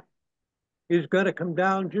short is going to come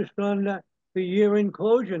down just on the year-end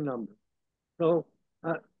closure number. So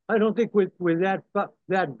I don't think we're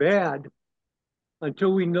that bad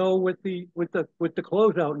until we know what the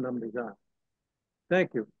closeout numbers are.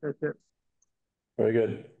 Thank you. That's it. Very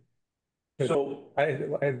good. So I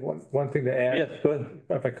had one thing to add. yes, go ahead.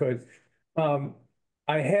 If I could.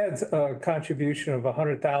 I had a contribution of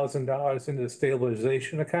 $100,000 into the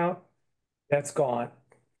stabilization account. That's gone.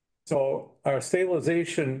 So our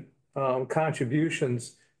stabilization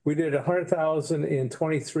contributions, we did 100,000 in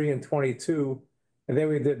 23 and 22, and then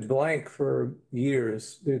we did blank for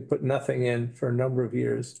years. We put nothing in for a number of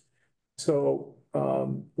years. So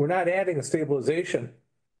we're not adding a stabilization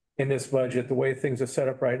in this budget the way things are set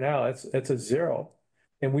up right now. It's a zero.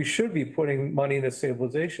 And we should be putting money into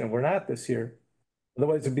stabilization. We're not this year.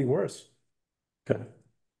 Otherwise, it'd be worse. Okay.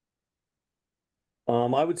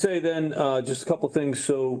 I would say then just a couple of things.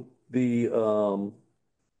 So the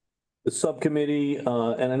subcommittee,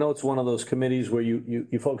 and I know it's one of those committees where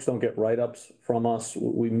you folks don't get write-ups from us.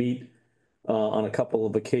 We meet on a couple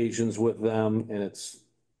of occasions with them, and it's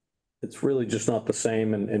really just not the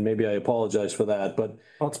same. And maybe I apologize for that, but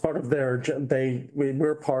Well, it's part of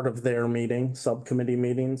we're part of their meeting, subcommittee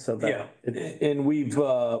meeting, so that. yeah. And we've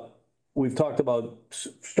talked about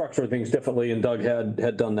structuring things differently, and Doug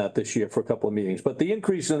had done that this year for a couple of meetings. But the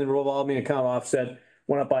increase in the revolving account offset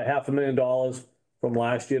went up by $500,000 from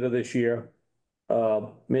last year to this year.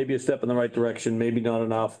 Maybe a step in the right direction, maybe not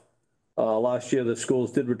enough. Last year, the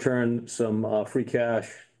schools did return some free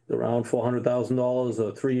cash, around $400,000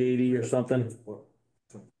 or $380 or something.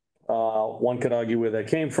 One could argue where that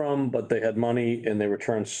came from, but they had money and they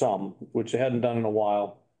returned some, which they hadn't done in a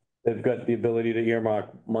while. They've got the ability to earmark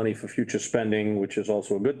money for future spending, which is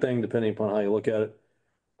also a good thing, depending upon how you look at it.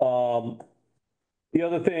 The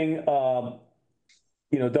other thing,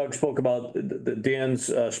 you know, Doug spoke about Dan's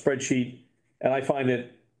spreadsheet, and I find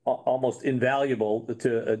it almost invaluable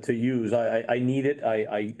to use. I need it.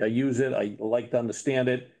 I use it. I like to understand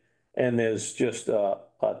it. And there's just a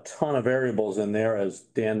ton of variables in there, as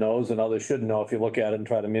Dan knows, and others should know if you look at it and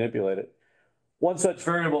try to manipulate it. One such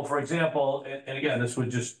variable, for example, and again, this would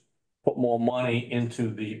just put more money into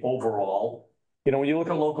the overall. You know, when you look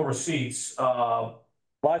at local receipts,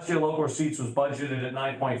 last year local receipts was budgeted at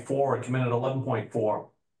 9.4, it came in at 11.4.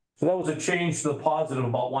 So that was a change to the positive,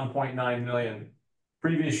 about 1.9 million.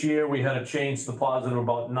 Previous year, we had a change to the positive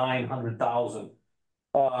about 900,000.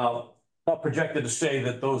 Not projected to say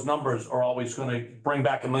that those numbers are always going to bring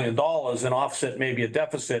back $1 million and offset maybe a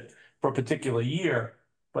deficit for a particular year.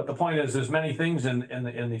 But the point is, there's many things in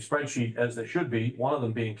the spreadsheet, as there should be, one of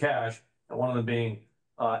them being cash and one of them being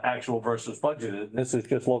actual versus budgeted. And this is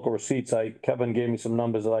just local receipts. Kevin gave me some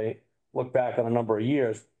numbers that I look back on a number of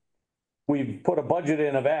years. We've put a budget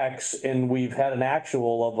in of X and we've had an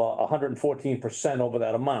actual of 114% over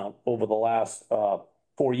that amount over the last 4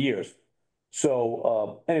 years.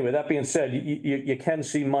 So anyway, that being said, you can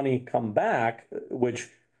see money come back, which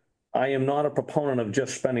I am not a proponent of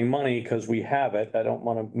just spending money because we have it. I don't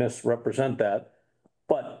want to misrepresent that.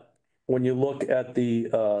 But when you look at the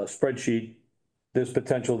spreadsheet, there's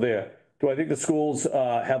potential there. Do I think the schools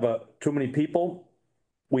have too many people?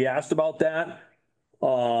 We asked about that.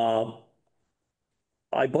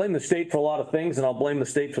 I blame the state for a lot of things, and I'll blame the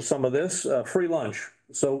state for some of this. Free lunch.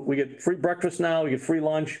 So we get free breakfast now, we get free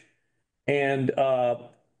lunch, and they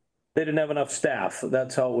didn't have enough staff.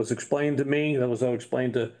 That's how it was explained to me. That was how it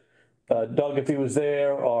explained to Doug if he was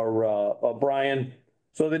there, or Brian.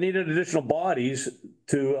 So they needed additional bodies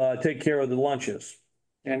to take care of the lunches.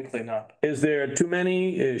 And clean up. Is there too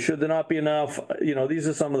many? Should there not be enough? You know, these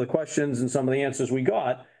are some of the questions and some of the answers we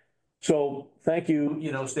got. So thank you,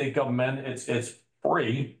 you know, state government. It's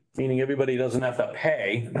free, meaning everybody doesn't have to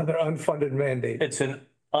pay. Another unfunded mandate. It's an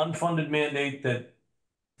unfunded mandate that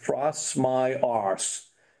frosts my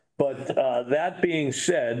arse. But that being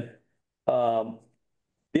said, the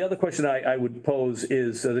other question I would pose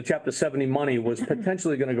is the Chapter 70 money was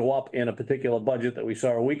potentially going to go up in a particular budget that we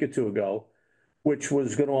saw a week or two ago, which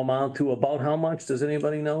was going to amount to about how much? Does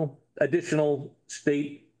anybody know? Additional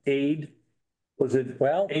state aid? Was it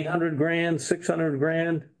 800 grand, 600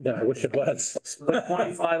 grand? Yeah, I wish it was.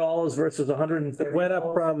 $25 versus 130. It went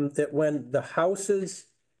up from when the houses.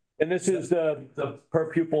 And this is the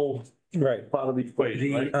per pupil Right. part of the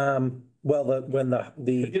equation, right? Well, when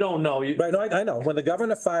If you don't know, right, no, I know. When the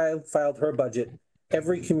governor filed her budget,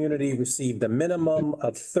 every community received a minimum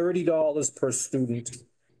of $30 per student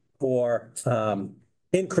for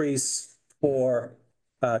increase for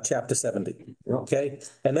Chapter 70. Okay,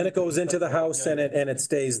 and then it goes into the House and it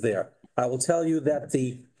stays there. I will tell you that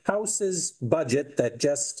the House's budget that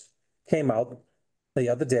just came out the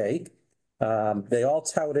other day, they all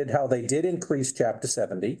touted how they did increase Chapter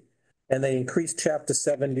 70, and they increased Chapter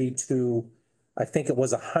 70 to, I think it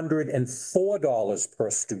was $104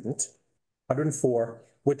 per student, 104,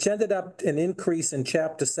 which ended up an increase in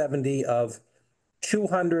Chapter 70 of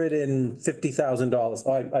 $250,000.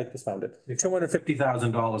 Oh, I just found it.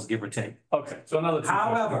 $250,000, give or take. okay, so another.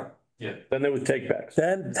 However, Yeah, then they would take back.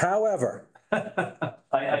 however, I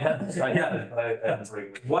had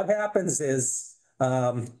it. what happens is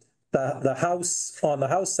the House, on the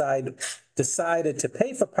House side, decided to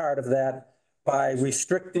pay for part of that by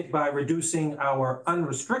reducing our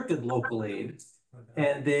unrestricted local aid.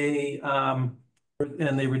 And they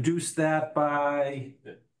reduced that by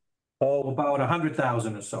about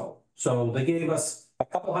 100,000 or so. So they gave us a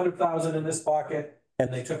couple $100,000 in this pocket,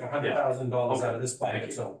 and they took $100,000 out of this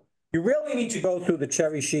pocket. So you really need to go through the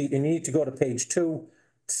cherry sheet. You need to go to page 2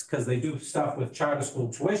 because they do stuff with charter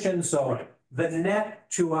school tuition. So the net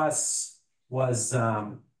to us was,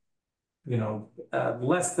 less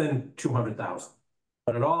than 200,000.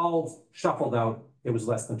 But it all shuffled out. It was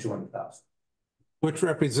less than 200,000. Which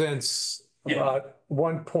represents about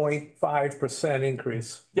 1.5%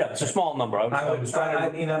 increase. Yeah, it's a small number. I'm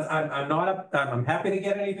happy to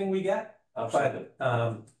get anything we get, but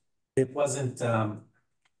it wasn't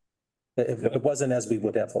as we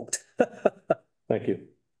would have hoped. Thank you.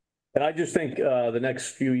 And I just think the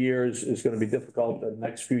next few years is going to be difficult. The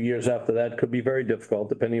next few years after that could be very difficult,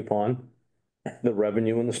 depending upon the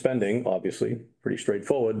revenue and the spending, obviously, pretty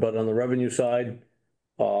straightforward. But on the revenue side,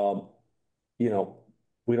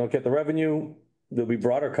 we don't get the revenue, there'll be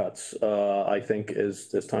broader cuts, I think, as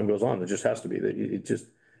time goes on. It just has to be. It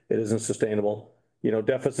isn't sustainable.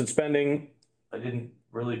 Deficit spending, I didn't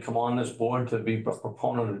really come on this board to be a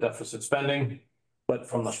proponent of deficit spending, but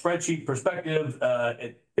from a spreadsheet perspective,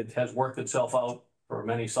 it has worked itself out for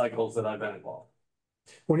many cycles that I've been involved.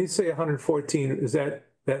 When you say 114, is that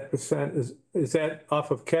percent, is that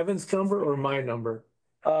off of Kevin's number or my number?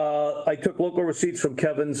 I took local receipts from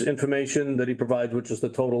Kevin's information that he provides, which is the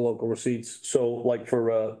total local receipts. So like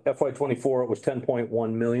for FY 24, it was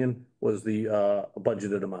 10.1 million was the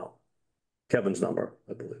budgeted amount. Kevin's number,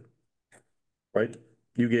 I believe. Right?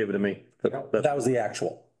 You gave it to me. That was the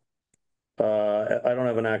actual. I don't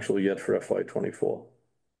have an actual yet for FY 24.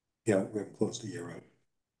 Yeah, we're close to year end.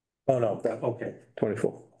 Oh, no, okay.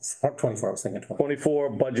 24. 24, I was thinking 20.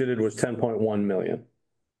 24 budgeted was 10.1 million.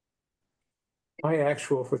 My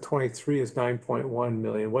actual for 23 is 9.1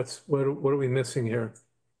 million. What are we missing here?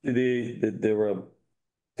 There were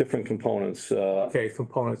different components. Okay,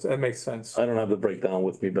 components. That makes sense. I don't have the breakdown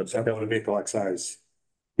with me, but That would be for excise,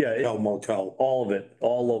 yeah, hotel, motel, all of it,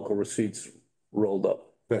 all local receipts rolled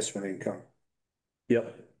up. investment income.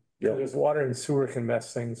 Yep. Yep. There's water and sewer can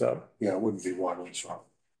mess things up. Yeah, it wouldn't be water and sewer.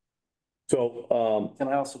 So, Can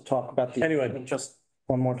I also talk about the? Anyway. Just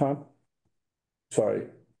one more time? sorry.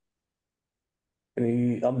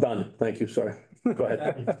 I'm done. Thank you. Sorry. Go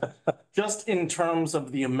ahead. Just in terms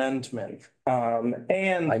of the amendment,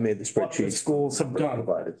 and I made the what the spreadsheet. schools have done.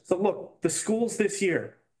 So look, the schools this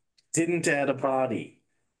year didn't add a body,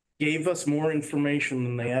 gave us more information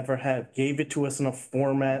than they ever had, gave it to us in a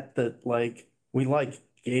format that we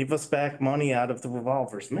gave us back money out of the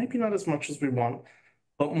revolvers. Maybe not as much as we want,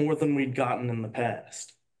 but more than we'd gotten in the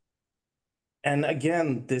past. And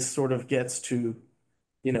again, this sort of gets to,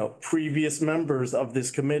 previous members of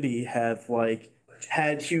this committee have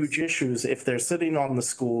had huge issues if they're sitting on the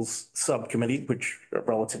schools subcommittee, which are a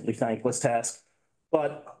relatively thankless task.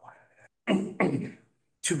 But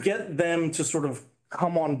to get them to sort of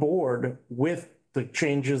come on board with the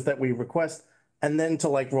changes that we request, and then to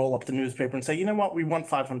roll up the newspaper and say, you know what, we want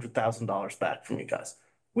 $500,000 back from you guys.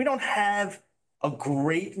 We don't have a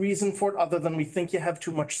great reason for it other than we think you have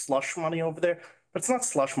too much slush money over there. But it's not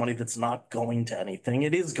slush money that's not going to anything.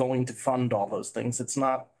 It is going to fund all those things. It's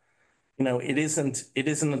not, it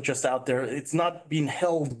isn't just out there. It's not being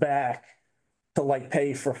held back to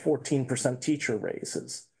pay for 14% teacher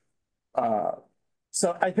raises.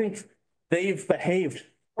 So I think they've behaved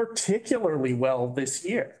particularly well this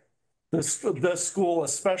year. The school,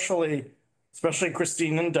 especially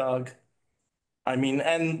Christine and Doug. I mean,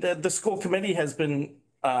 and the school committee has been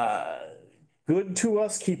good to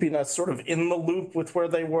us, keeping us sort of in the loop with where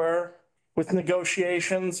they were with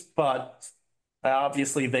negotiations, but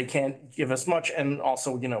obviously they can't give us much. And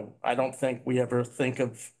also, I don't think we ever think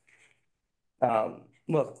of,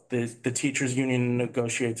 look, the teachers union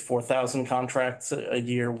negotiates 4,000 contracts a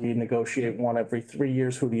year. We negotiate one every 3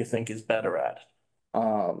 years. Who do you think is better at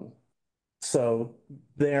it? So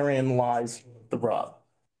therein lies the rub.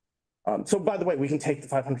 So by the way, we can take the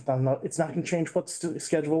 500,000. It's not going to change what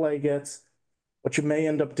Schedule A gets. What you may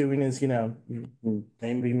end up doing is, you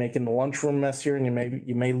may be making the lunchroom messier, and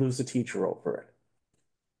you may lose a teacher over it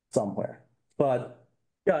somewhere. But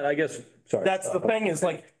Yeah, I guess, sorry. that's the thing is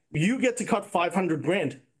you get to cut 500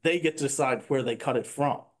 grand. They get to decide where they cut it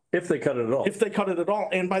from. If they cut it at all. If they cut it at all.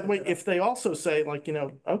 And by the way, if they also say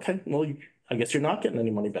okay, well, I guess you're not getting any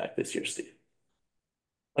money back this year, Steve.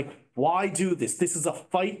 Why do this? This is a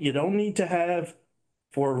fight you don't need to have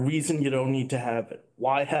for a reason you don't need to have it.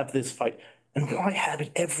 Why have this fight? And why have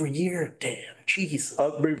it every year, Dan? Jesus. I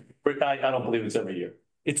don't believe it's every year.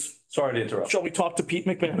 It's, Sorry to interrupt. shall we talk to Pete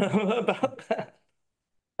McMahon about that?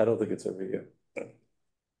 I don't think it's every year.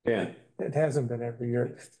 Dan. It hasn't been every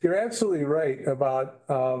year. You're absolutely right about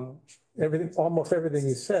everything, almost everything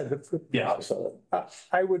you said. Yeah, I saw that.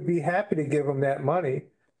 I would be happy to give them that money.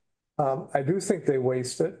 I do think they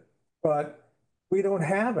waste it, but we don't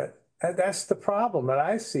have it. And that's the problem that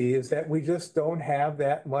I see, is that we just don't have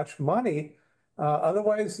that much money.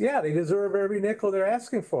 Otherwise, yeah, they deserve every nickel they're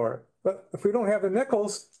asking for. But if we don't have the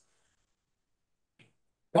nickels.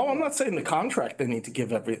 Oh, I'm not saying the contract they need to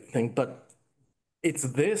give everything, but it's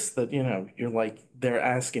this that, you're they're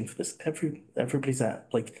asking for this. Everybody's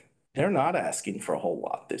they're not asking for a whole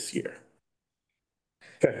lot this year.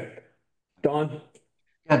 Okay. Don?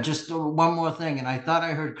 Yeah, just one more thing, and I thought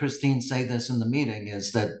I heard Christine say this in the meeting,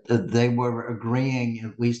 is that they were agreeing,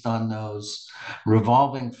 at least on those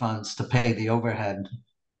revolving funds, to pay the overhead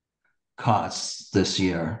costs this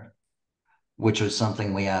year, which was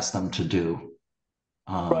something we asked them to do.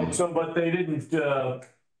 Right, so, but they didn't,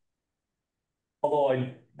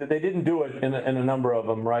 they didn't do it in a number of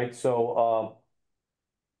them, right? So,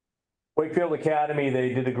 Wakefield Academy,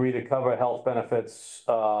 they did agree to cover health benefits.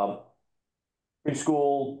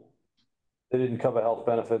 Preschool, they didn't cover health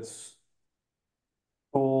benefits.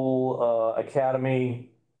 School,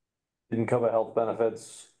 academy, didn't cover health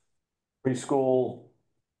benefits. Preschool,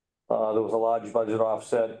 there was a large budget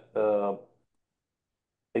offset.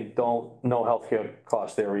 They don't, no healthcare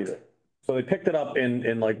costs there either. So they picked it up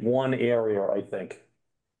in like one area, I think.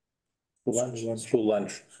 School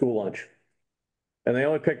lunch. School lunch. And they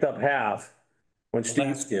only picked up half when Steve.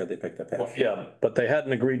 Last year, they picked up half. Yeah, but they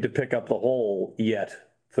hadn't agreed to pick up the whole yet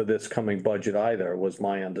for this coming budget either, was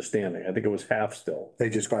my understanding. I think it was half still. They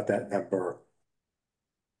just got that number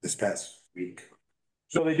this past week.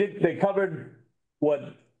 So they covered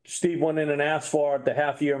what Steve went in and asked for at the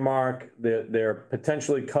half-year mark. They're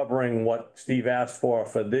potentially covering what Steve asked for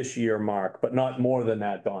this year mark, but not more than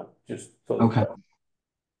that, Don, just so. Okay.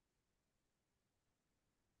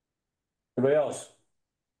 Anybody else?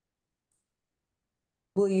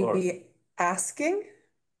 Will you be asking?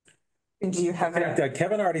 And do you have,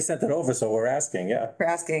 Kevin already sent it over, so we're asking, yeah. for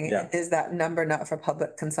asking, Yeah. is that number not for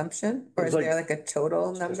public consumption? Or is It's there like a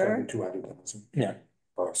total Just under number? 200,000. Yeah.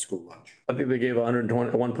 For school lunch. I think they gave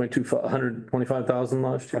 125,000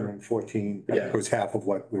 last year 114, Yeah. it was half of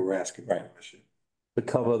what we were asking. Right. to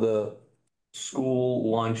cover the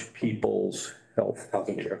school lunch people's health. Health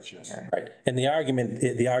insurance, yes. Right. And the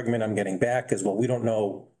argument I'm getting back is, well, we don't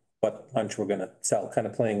know what lunch we're gonna sell, kind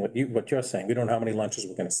of playing what you're saying. We don't know how many lunches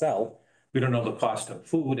we're gonna sell. We don't know the cost of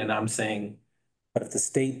food, and I'm saying, but if the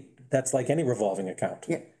state, that's like any revolving account.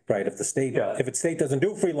 Yeah. Right, if the state, Yeah. if the state doesn't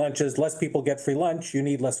do free lunches, less people get free lunch, you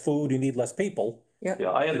need less food, you need less people. Yeah,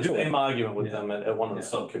 I had the same argument with them at one of the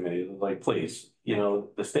subcommittees, like, please, you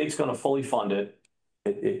know, the state's gonna fully fund it.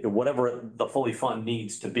 Whatever the fully fund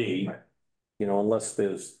needs to be, you know, unless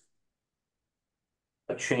there's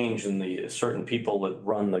a change in the certain people that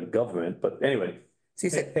run the government, but anyway, So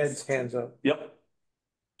you said, Ed's hands up. yep.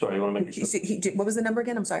 Sorry, you wanna make you sure, said, what was the number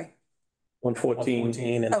again? I'm sorry.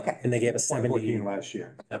 114, Okay. And they gave us 114 70 last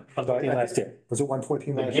year. last year. Was it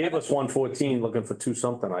 114 they last year? gave us 114, looking for two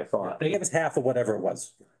something, I thought. They gave us half of whatever it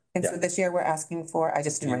was. And so Yeah. this year we're asking for, I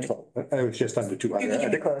just didn't write it. It was just under 200. You I can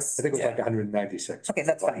be think close. it was Yeah. like 196. Okay,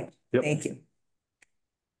 that's fine. Yep. Thank you.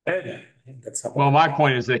 Ed, That's something. Well, my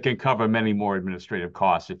point is they can cover many more administrative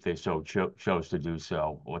costs if they so chose to do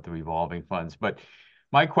so with the revolving funds. But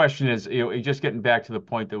my question is, you know, just getting back to the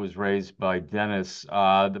point that was raised by Dennis,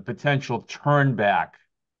 the potential turn back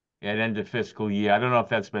at end of fiscal year. I don't know if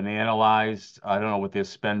that's been analyzed. I don't know what their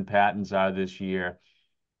spend patterns are this year.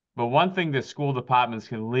 But one thing that school departments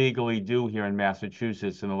can legally do here in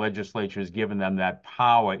Massachusetts, and the legislature has given them that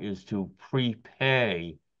power, is to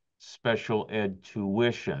prepay special ed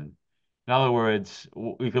tuition. In other words,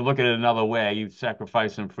 we could look at it another way. You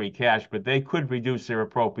sacrifice some free cash, but they could reduce their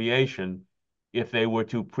appropriation if they were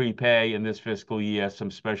to prepay in this fiscal year some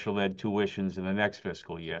special ed tuitions in the next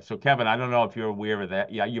fiscal year. So Kevin, I don't know if you're aware of that.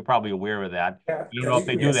 Yeah, you're probably aware of that. Yeah. I don't know if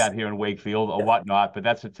they do that here in Wakefield or whatnot, but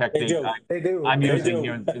that's a They technique do. They do. I'm They using do.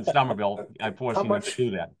 here in Somerville. I'm forcing them to much-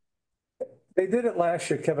 do that. They did it last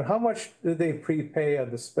year, Kevin. How much did they prepay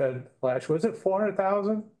on the sped last year? Was it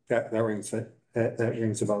 400,000? That rings it. That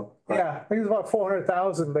rings about. Yeah, I think it was about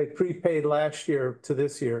 400,000 they prepaid last year to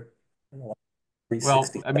this year. Well,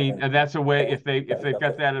 I mean, and that's a way, if they've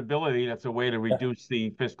got that ability, that's a way to reduce the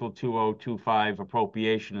fiscal 2025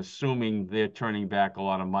 appropriation, assuming they're turning back a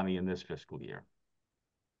lot of money in this fiscal year.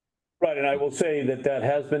 right, and I will say that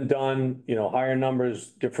has been done, you know, higher numbers,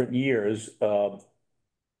 different years, but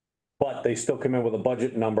they still come in with a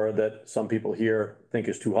budget number that some people here think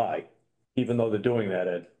is too high, even though they're doing that,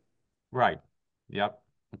 Ed. Right. Yep.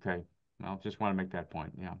 Okay. Well, just want to make that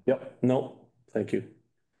point. Yeah. Yep, no, thank you.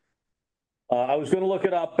 I was gonna look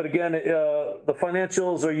it up, but again, the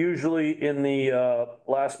financials are usually in the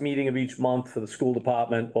last meeting of each month for the school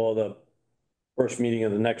department or the first meeting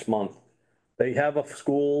of the next month. They have a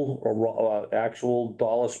school or actual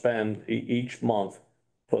dollar spend each month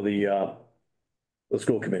for the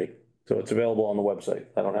school committee. So it's available on the website.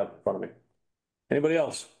 I don't have it in front of me. Anybody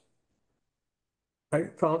else? I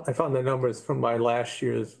found the numbers from my last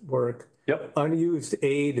year's work. Yep. Unused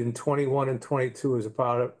aid in 21 and 22 is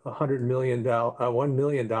about $1 million.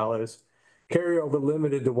 Carryover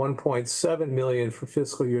limited to 1.7 million for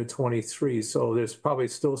fiscal year 23. So there's probably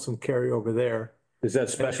still some carryover there. Is that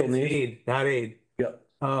special It's needs? aid, not aid. Yep.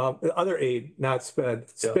 Other aid, not sped.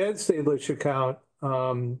 Yep. Sped stage account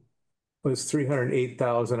was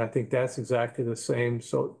 308,000. I think that's exactly the same.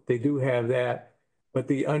 So they do have that. But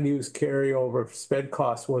the unused carryover sped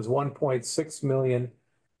cost was 1.6 million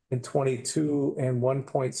in 22 and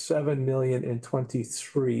 1.7 million in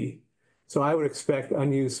 23. So I would expect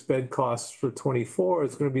unused sped costs for 24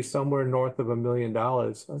 is going to be somewhere north of $1 million.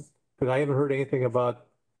 Because I haven't heard anything about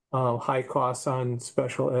high costs on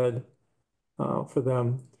special ed for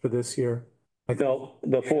them for this year. No,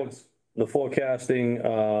 the the forecasting,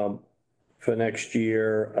 for next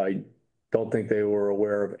year, I don't think they were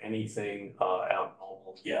aware of anything,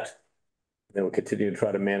 abnormal yet. They will continue to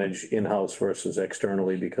try to manage in-house versus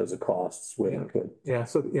externally because of costs where they could.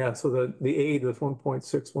 So the aid was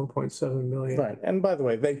 1.6, 1.7 million. Right, and by the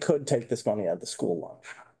way, they could take this money out of the school lunch.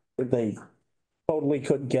 They totally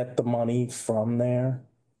could get the money from there.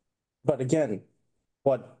 But again,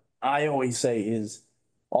 what I always say is,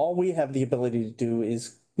 all we have the ability to do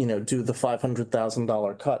is, do the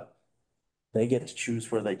 $500,000 cut. They get to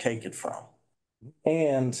choose where they take it from.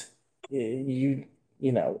 And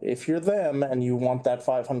if you're them and you want that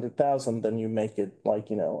 500,000, then you make it like,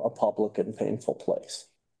 a public and painful place.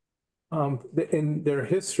 In their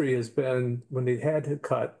history has been when they had to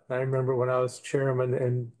cut. I remember when I was chairman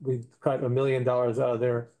and we cut $1 million out of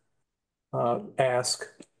their ask,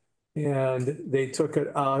 and they took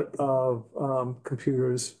it out of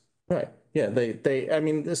computers. Right. Yeah. I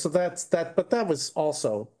mean, so that's that, but that was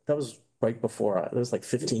right before it was like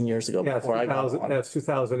 15 years ago. Yeah, before I got on. that's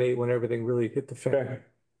 2008 when everything really hit the fan. Okay.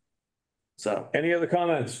 So, any other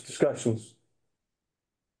comments, discussions?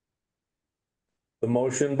 The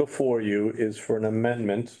motion before you is for an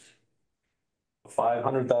amendment,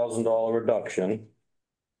 $500,000 reduction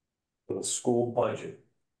for the school budget.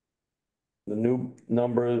 The new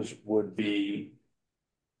numbers would be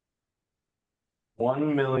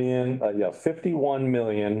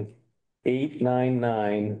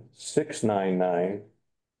 51,899,699.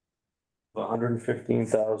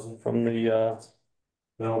 115,000 from the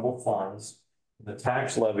available funds. The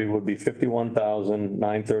tax levy would be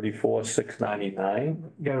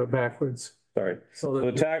 51,934,699. Got it backwards. Sorry. So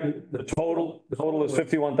The total is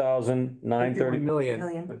 51,930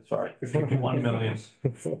 Million. Sorry,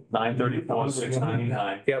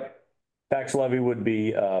 51,934,699. Yep. Tax levy would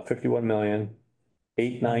be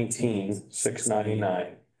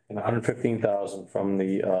 51,819,699, and 115,000 from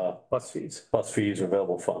the Plus fees. plus fees or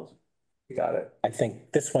available funds. You got it. I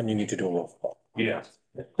think this one you need to do a roll call. Yeah.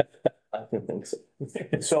 I think so.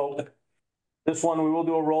 So this one we will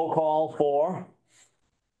do a roll call for.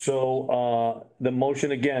 So the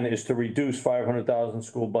motion again is to reduce 500,000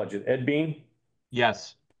 school budget. Ed Bean?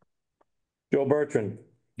 Yes. Joe Bertrand?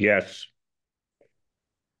 Yes.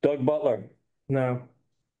 Doug Butler? No.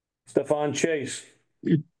 Stefan Chase?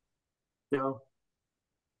 No.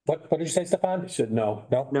 What did you say, Stefan? He said no.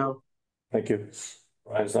 No? No. Thank you.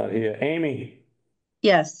 Brian's not here. Amy?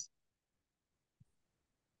 Yes.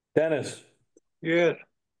 Dennis? Yes.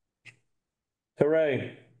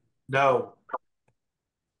 Hooray. No.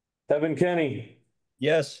 Evan Kenny?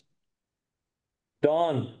 Yes.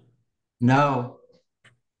 Don? No.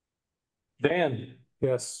 Dan?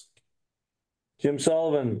 Yes. Jim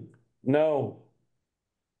Sullivan? No.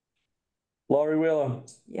 Laurie Wheeler?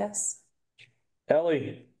 Yes.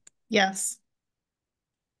 Ellie? Yes.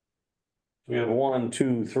 We have 1,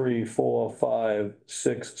 2, 3, 4, 5,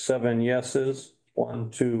 6, 7 yeses. 1,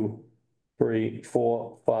 2, 3,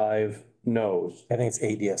 4, 5 no's. I think it's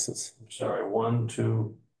 8 yeses. Sorry, 1,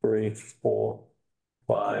 2, 3, 4,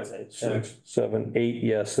 5, 6, 7, 8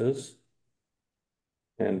 yeses.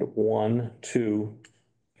 And 1, 2,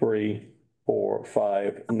 3, 4,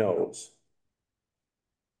 5 no's.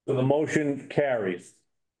 So the motion carries.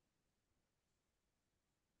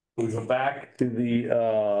 We go back to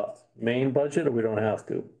the main budget, or we don't have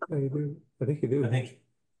to? No, you do. I think you do.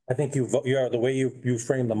 I think the way you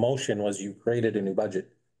framed the motion was you created a new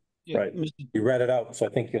budget. Right. You read it out, so I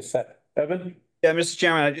think you're set. Evan? Yeah, Mr.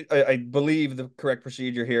 Chairman, I believe the correct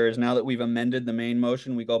procedure here is now that we've amended the main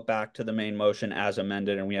motion, we go back to the main motion as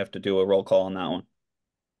amended, and we have to do a roll call on that one.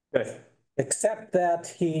 Okay. Except that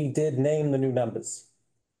he did name the new numbers.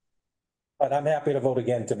 But I'm happy to vote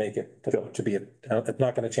again to make it, to be, it's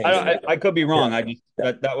not gonna change. I could be wrong. Yeah. I just,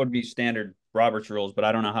 that would be standard Robert's rules, but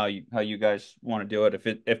I don't know how you guys want to do it.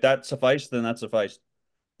 If that sufficed, then that sufficed.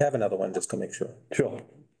 Have another one just to make sure. Sure.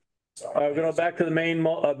 We're going back to the main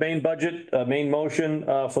budget, main motion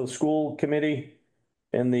for the school committee.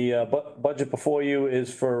 And the budget before you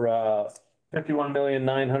is for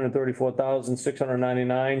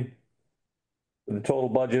 51,934,699. The total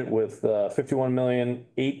budget with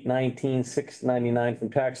 51,819,699 from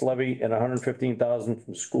tax levy and 115,000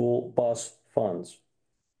 from school bus funds.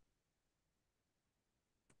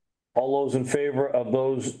 All those in favor of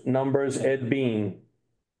those numbers, Ed Bean?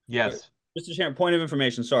 Yes. Mr. Chairman, point of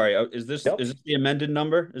information, sorry. Is this the amended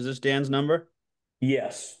number? Is this Dan's number?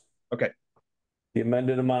 Yes. Okay. The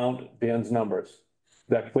amended amount, Dan's numbers. Is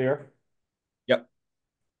that clear? Yep.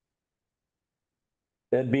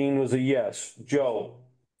 Ed Bean was a yes. Joe?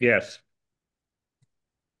 Yes.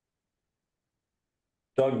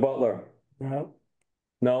 Doug Butler? No.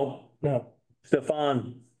 No? No.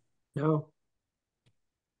 Stefan, No.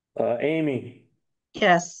 Amy,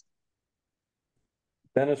 Yes.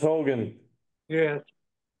 Dennis Hogan, Yes.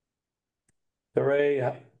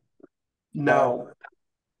 Teray, No.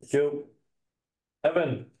 Joe,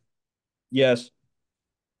 Evan, Yes.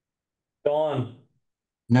 Dawn,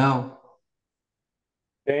 No.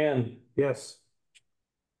 Dan, Yes.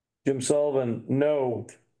 Jim Sullivan, no.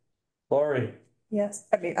 Laurie, Yes,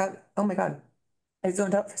 I mean, oh my God. I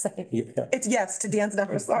zoned out for a second. Yeah. It's yes to Dan's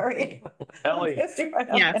number, sorry. Ellie. Yes.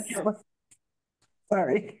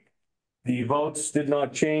 Sorry. The votes did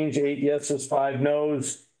not change, 8 yeses, 5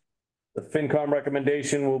 nos. The FinCom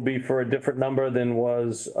recommendation will be for a different number than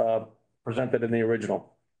was presented in the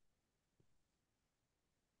original.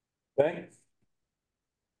 Okay.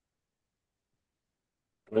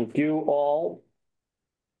 Thank you all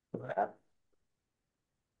for that.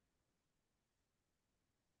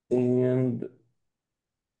 And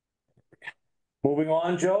moving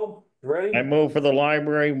on, Joe, ready? I move for the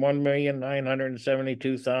library,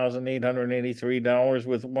 $1,972,883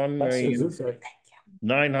 with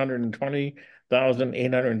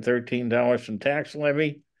 $1,920,813 from tax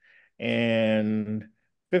levy and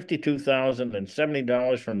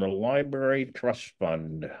 $52,070 from the library trust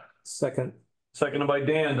fund. Second. Seconded by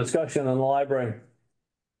Dan. Discussion on the library.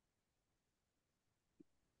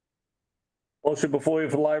 Motion before you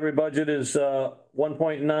for the library budget is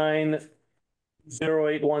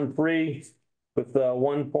 1.90813 with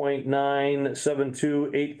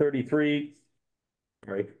 1.972833.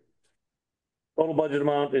 Right. Total budget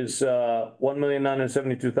amount is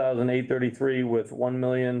 1,972,833 with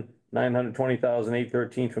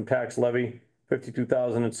 1,920,813 from tax levy,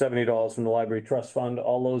 $52,070 from the library trust fund.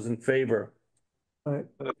 All those in favor? Aye.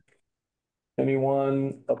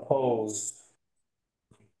 Anyone opposed?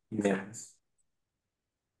 Yes.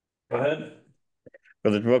 Go ahead.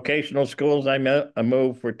 For the vocational schools, I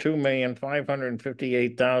move for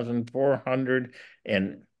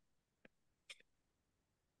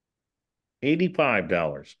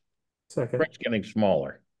 $2,558,485. Second. It's getting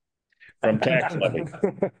smaller from tax levy.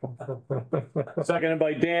 Seconded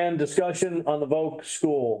by Dan. Discussion on the voc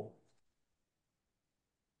school.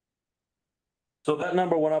 So that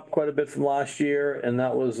number went up quite a bit from last year, and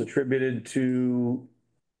that was attributed to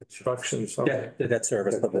Construction. The debt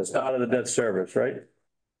service. out of the debt service, right?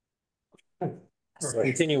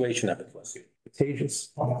 Continuation of it.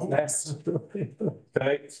 Contagious. Okay.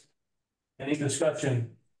 Any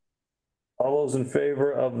discussion? All those in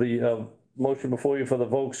favor of the motion before you for the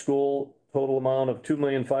voc school, total amount of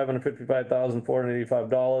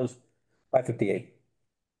 $2,555,485. 558.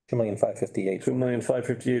 2,558,000.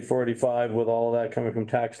 $2,558,485 with all of that coming from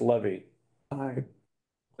tax levy. Aye.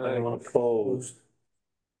 Anyone opposed?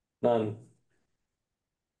 None.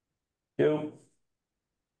 You?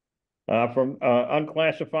 From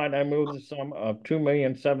unclassified, I move the sum of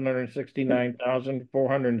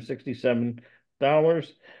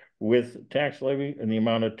 $2,769,467 with tax levy in the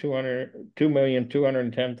amount of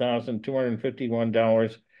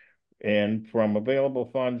 $2,210,251, and from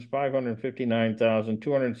available funds,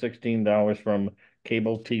 $559,216 from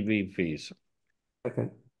cable TV fees.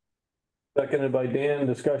 Second. Seconded by Dan.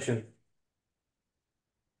 Discussion.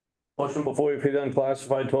 Motion before you for the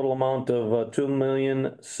unclassified total amount of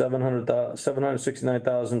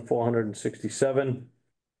 $2,769,467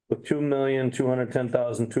 with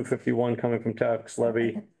 $2,210,251 coming from tax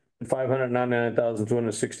levy and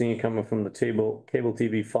 $599,216 coming from the cable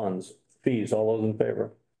TV funds fees. All those in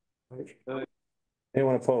favor?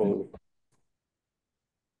 Anyone opposed?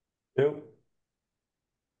 Two.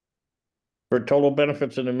 For total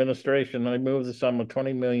benefits and administration, I move the sum of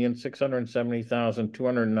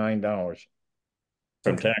 $20,670,209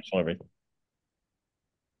 from tax levy.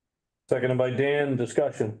 Seconded by Dan.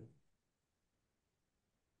 Discussion.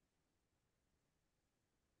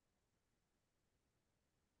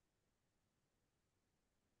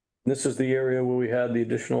 This is the area where we had the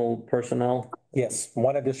additional personnel. Yes,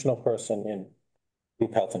 one additional person in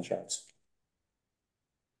group health insurance.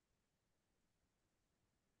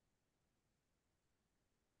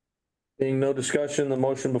 Being no discussion, the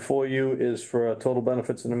motion before you is for a total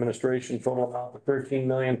benefits and administration, total amount of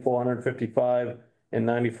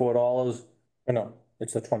 $13,455,094. No,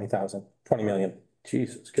 it's the 20,000, 20 million.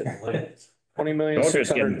 Jesus, getting late. 20,000,000 Don't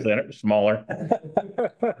just get thinner, smaller.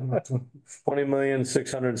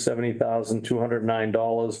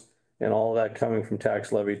 $20,670,209, and all of that coming from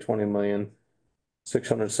tax levy,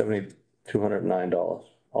 $20,670,209.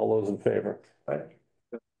 All those in favor?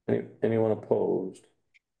 Anyone opposed?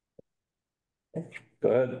 Go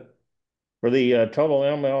ahead. For the total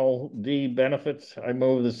MLD benefits, I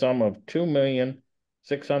move the sum of $2,000,000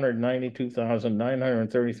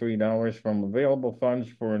 $692,933 from available funds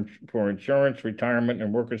for insurance, retirement,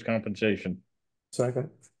 and workers' compensation. Second.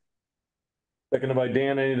 Seconded by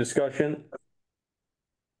Dan. Any discussion?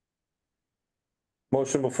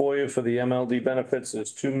 Motion before you for the MLD benefits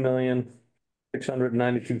is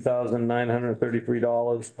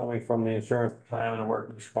 $2,692,933 coming from the insurance, retirement, and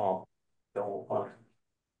workers' comp. For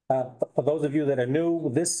those of you that are new,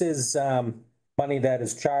 this is money that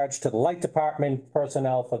is charged to the light department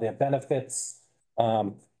personnel for their benefits.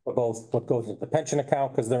 For both what goes into the pension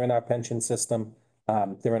account, because they're in our pension system,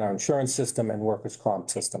 they're in our insurance system and workers' comp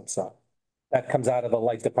system. So that comes out of the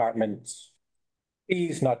light department's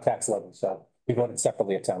fees, not tax levy. So we voted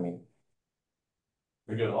separately at town meeting.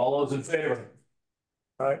 Very good. All those in favor?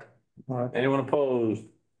 Aye. Anyone opposed?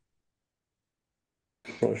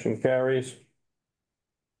 Motion carries.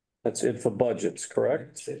 That's it for budgets,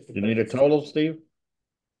 correct? You need a total, Steve?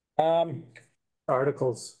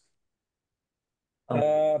 Articles.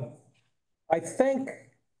 I think,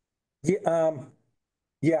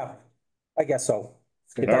 yeah, I guess so.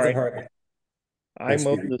 It All doesn't right. hurt. I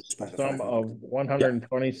move the sum of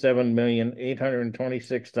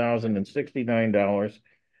 $127,826,069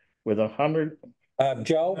 with $100.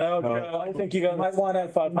 Joe? I think you Might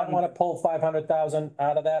wanna pull 500,000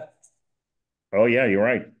 out of that. Oh, yeah, you're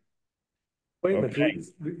right. Wait a minute. Okay.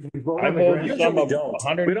 we vote I on the move grant. the sum of Usually don't.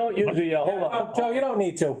 100. We don't usually, hold on. Joe, you don't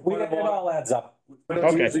need to. It all adds up. We don't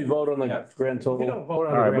Okay. usually vote on the grand We total. don't vote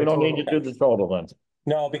on All the right, we grand don't need to total. do the total then.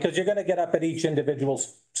 No, because you're gonna get up at each individual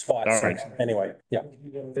spot. All so right. Anyway, yeah.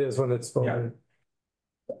 It is when it's voted.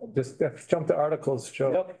 Just jump to articles,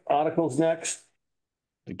 Joe. Yep, articles next.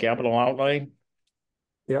 The capital outlay,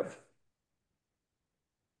 Yep.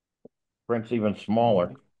 print's even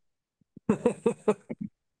smaller.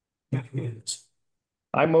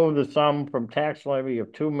 I move the sum from tax levy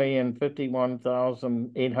of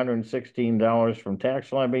 $2,051,816 from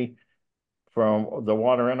tax levy, from the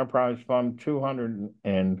Water Enterprise Fund,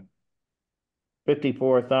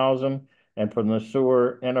 $254,000, and from the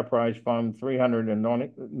Sewer Enterprise Fund,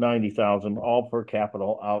 $390,000, all for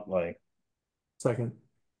capital outlay. Second.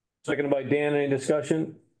 Seconded by Dan. Any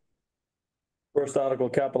discussion? First article,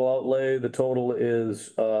 capital outlay. The total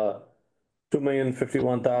is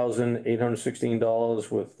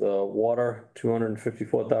 $2,051,816 with water,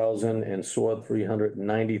 $254,000, and sewer,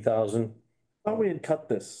 $390,000 Thought we had cut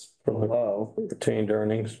this from the below, retained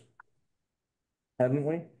earnings. hadn't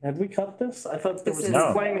we? Had we cut this? I thought there This was is-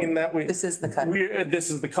 explaining that we. This is the cut.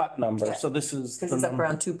 This is the cut number, so this is. This the is up number.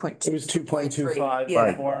 around 2.2. It was 2.25.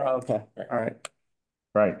 Yeah. Okay, all right.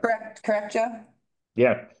 Right, Correct, Joe?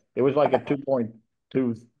 yeah, it was like a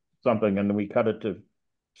 2.2 something, and then we cut it to,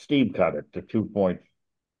 Steve cut it to 2.5.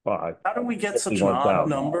 How do we get such an odd 51,000.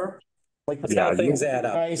 number? Like, Yeah, things add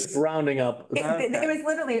up. Nice. Rounding up. It was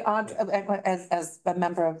literally odd, as a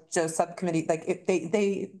member of Joe's subcommittee, like,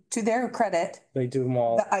 they, to their credit, They do them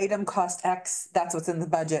all. the item cost X, that's what's in the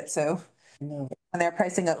budget, so. When they're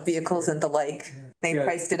pricing out vehicles and the like, they Yeah.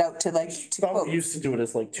 priced it out to like two Thought we quotes. used to do it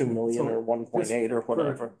as like 2 million or 1.8 or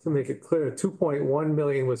whatever. To make it clear, 2.1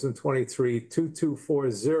 million was in 23,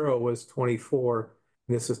 2240 was 24,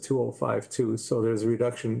 and this is 2052, so there's a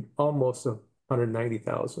reduction almost of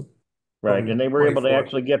 190,000. Right, and they were able to 24.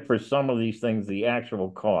 actually get for some of these things the actual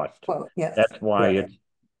cost. Well, yeah, That's why it's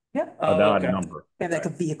yeah, an Oh, odd okay. number. they have like a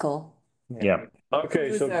vehicle. Yeah,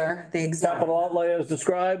 Okay, so User, the exact. capital outlay as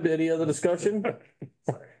described. Any other discussion?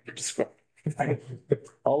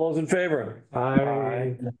 All those in favor?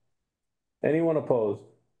 Aye. Anyone opposed?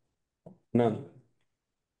 None.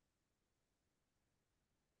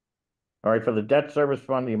 all right, for the debt service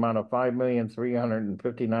fund, the amount of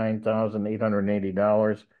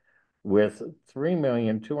 $5,359,880 with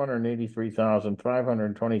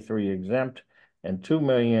 $3,283,523 exempt and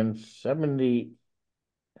 $2,070,357.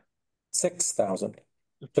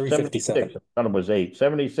 6,357. Thought it was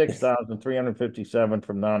 76,357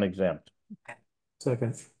 from non-exempt.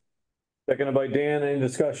 Second. Seconded by Dan. Any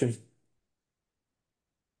discussion?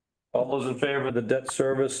 All those in favor of the debt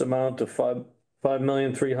service amount of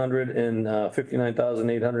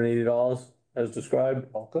 $5,359,880 as described?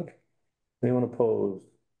 All good. Anyone opposed?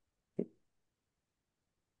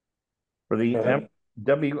 For the Go ahead.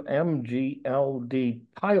 WMGLD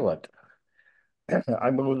pilot, I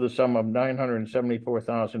move the sum of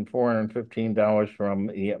 $974,415 from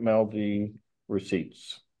the MLD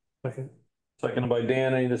receipts. Second. Seconded by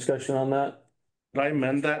Dan. Any discussion on that? Did I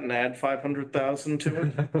amend that and add 500,000 to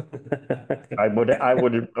it?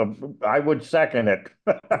 I would second it.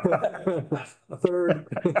 A third.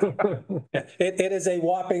 It is a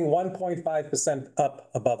whopping 1.5% up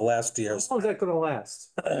above last year's. How long is that gonna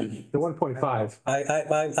last? The 1.5.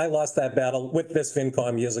 I lost that battle with this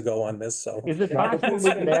FinCom years ago on this, so. Is it possible we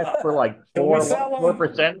can ask for like Can we sell 'em?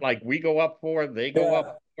 4%, like we go up 4, they go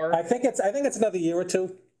up 4? I think it's another year or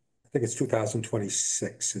two. I think it's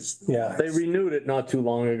 2026 is. Yeah. They renewed it not too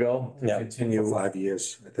long ago. to Yeah. Continue. 5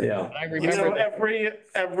 years, I think. Yeah. I You remember know,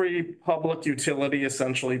 every public utility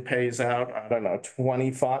essentially pays out, I don't know,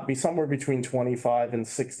 25, be somewhere between 25 and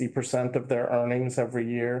 60% of their earnings every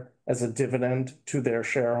year as a dividend to their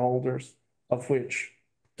shareholders, of which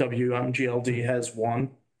WMGLD has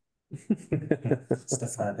one.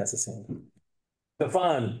 Stefan has the same.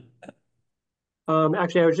 Stefan,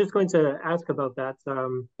 Actually, I was just going to ask about that.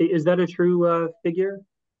 Is that a true figure,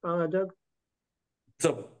 Doug? It's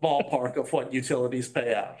a ballpark of what utilities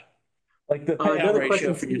pay out. Like the payout Another ratio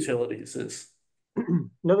question for for you. utilities is.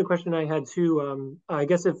 Another question I had too, I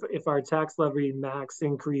guess if our tax levy max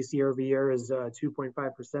increase year over year is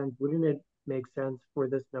 2.5%, wouldn't it make sense for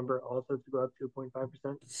this number also to go up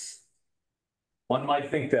 2.5%? one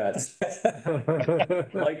might think that.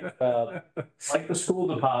 Like the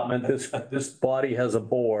school department, this body has a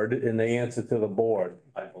board and they answer to the board,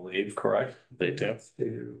 I believe, correct? They do.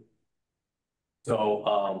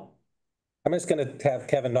 So, I'm just gonna have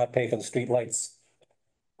Kevin not pay for the street lights.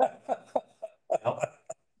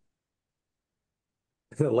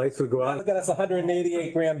 The lights would go out. Look at us,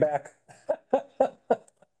 188 grand back.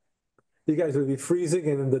 You guys would be freezing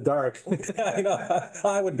and in the dark. I know,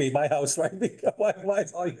 I would be, my house, right? Why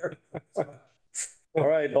is all your? all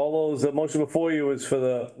right, all those, the motion before you is for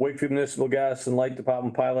the Wakefield Municipal Gas and Light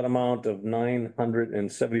Department pilot amount of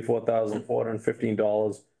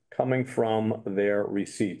 $974,415 coming from their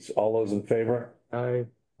receipts. All those in favor? Aye.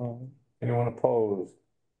 Anyone opposed?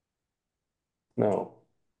 No.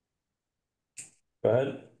 Go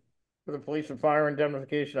ahead. For the police and fire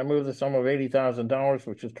indemnification, I move the sum of $80,000,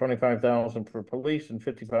 which is $25,000 for police and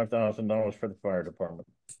 $55,000 for the fire department.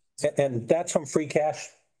 And that's from free cash,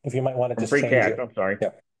 if you might want to just Free change cash, it. I'm sorry. Yeah,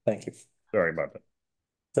 thank you. Sorry about that.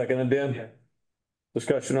 Second, Dan? Yeah.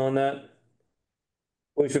 Discussion on that?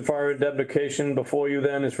 Police and fire indemnification before you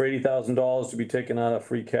then is for $80,000 to be taken out of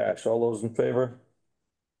free cash. All those in favor?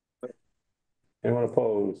 Anyone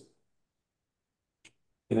opposed?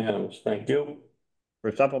 Unanimous, thank you.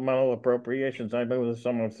 For supplemental appropriations, I move the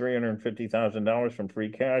sum of $350,000 from free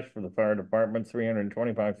cash for the fire department,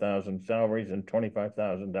 $325,000 salaries and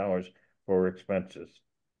 $25,000 for expenses.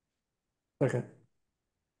 Okay.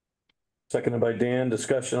 Seconded by Dan,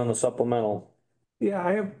 discussion on the supplemental. Yeah,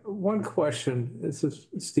 I have one question. This is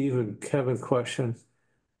Steve and Kevin question.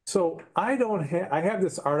 So I have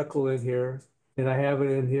this article in here and I have it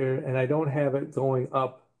in here and I don't have it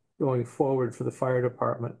going forward for the fire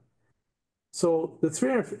department. So the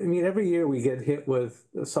 300, I mean, every year we get hit with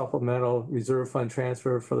a supplemental reserve fund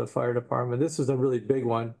transfer for the fire department. This is a really big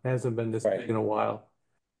one. It hasn't been this big in a while.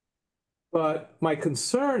 But my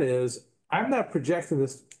concern is I'm not projecting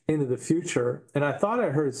this into the future. And I thought I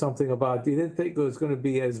heard something about, you didn't think it was going to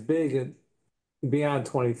be as big and beyond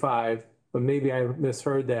 25, but maybe I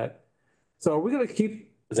misheard that. So are we going to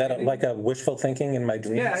keep? Is that like a wishful thinking in my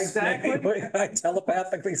dreams? Yeah, exactly. I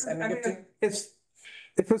telepathically sending it to you?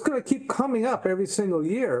 If it's going to keep coming up every single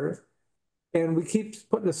year and we keep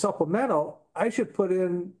putting a supplemental, I should put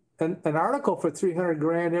in an article for 300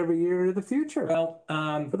 grand every year into the future. Well,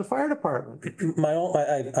 for the fire department.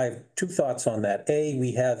 I have two thoughts on that. A,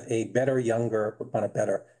 we have a younger,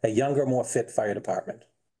 more fit fire department.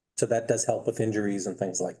 So that does help with injuries and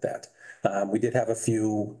things like that. We did have a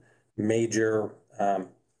few major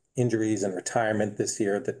injuries and retirement this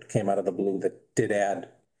year that came out of the blue that did add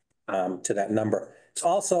to that number. It's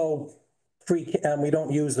also free, we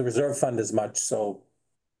don't use the reserve fund as much, so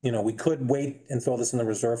we could wait and throw this in the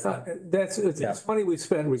reserve fund. It's money we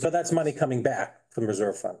spend. So that's money coming back from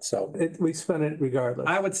reserve fund, so. We spend it regardless.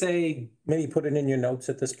 I would say maybe put it in your notes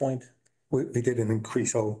at this point. We did an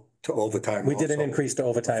increase to overtime. We did an increase to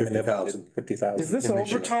overtime in 50,000. Is this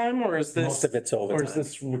overtime or is this? Most of it's overtime. Or is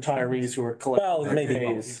this retirees who are collecting? Well, maybe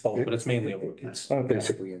pays? both, but it's mainly overtime. It's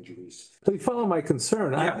basically injuries. So you follow my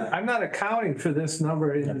concern. I'm not accounting for this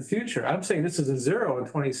number in the future. I'm saying this is a 0 in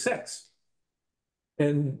 26.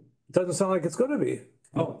 And it doesn't sound like it's going to be.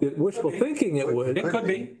 Oh, wishful thinking it would. It could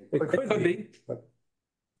be. It could be.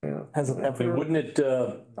 Yeah. Hasn't I mean, wouldn't it,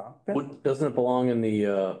 doesn't it belong in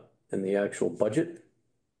the actual budget?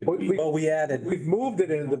 Well, we've moved it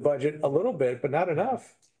into the budget a little bit, but not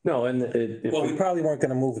enough. No, and well, we probably weren't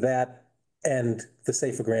gonna move that and the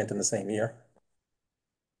safer grant in the same year.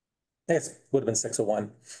 I guess it would have been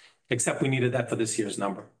 601, except we needed that for this year's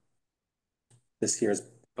number. This year's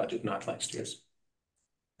budget, not last year's.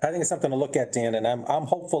 I think it's something to look at, Dan, and I'm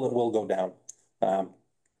hopeful it will go down.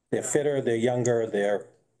 They're fitter, they're younger,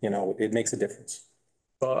 it makes a difference.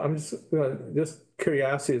 Well, I'm just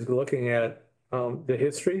curiosity is looking at the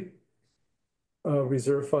history of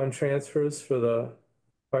reserve fund transfers for the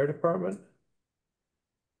fire department.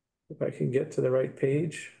 If I can get to the right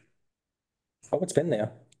page. Oh, it's been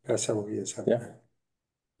there. Past several years. Yeah.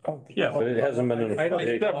 Oh, Yeah, but it hasn't been in. I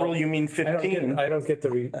don't- Several, you mean 15? I don't get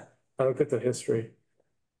the history.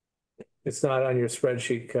 It's not on your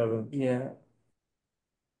spreadsheet, Kevin. Yeah.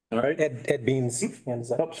 All right. Ed Bean's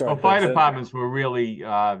hands up. Oh, sorry. Well, fire departments were really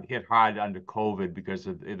hit hard under COVID because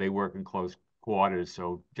they work in close quarters.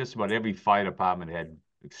 So just about every fire department had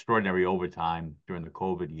extraordinary overtime during the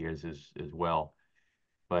COVID years as well.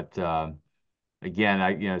 But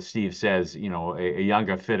again, Steve says, a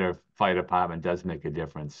younger, fitter fire department does make a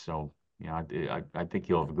difference. So, I think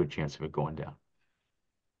you'll have a good chance of it going down.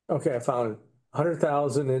 Okay, I found it.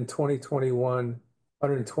 100,000 in 2021,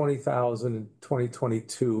 120,000 in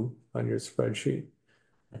 2022 on your spreadsheet.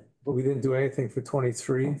 But we didn't do anything for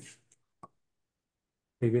 23.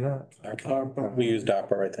 Maybe not. We used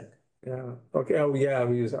ARPA, I think. Yeah. Okay. Oh, yeah.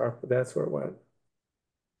 We used ARPA. That's where it went.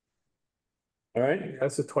 All right.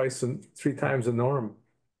 That's three times the norm.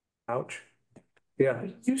 Ouch. Yeah.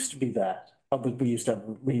 It used to be that. But we used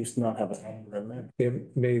to not have a number in there.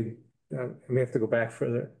 It may have to go back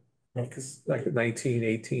further. Because like 19,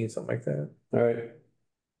 18, something like that. All right.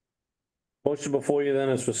 Motion before you then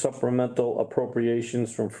is for supplemental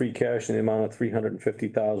appropriations from free cash in the amount of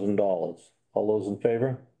 $350,000. All those in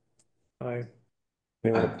favor? Aye.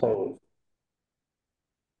 Anyone opposed?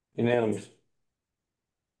 Unanimous.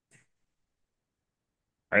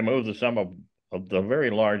 I move the sum of the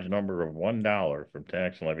very large number of $1 from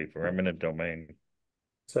tax levy for eminent domain.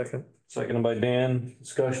 Second. Seconded by Dan.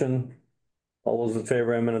 Discussion. All those in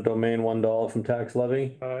favor, eminent domain, $1 from tax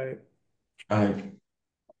levy? Aye. Aye.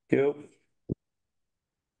 You.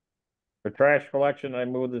 For trash collection, I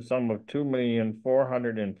move the sum of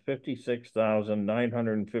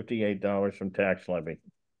 $2,456,958 from tax levy.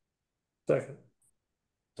 Second.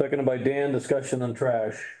 Seconded by Dan. Discussion on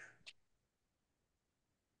trash.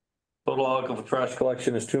 Total outlay for trash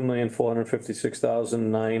collection is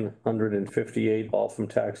 $2,456,958, all from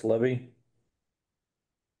tax levy.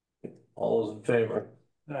 All those in favor?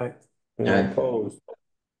 Aye. Anyone opposed?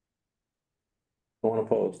 No one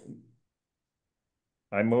opposed.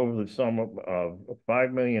 I move the sum of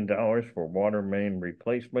 $5 million for water main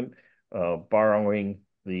replacement, borrowing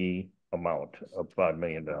the amount of $5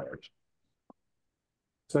 million.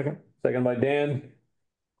 Second. Second by Dan.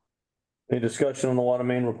 Any discussion on the water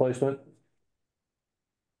main replacement?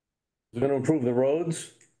 Is it going to improve the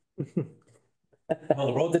roads? Well,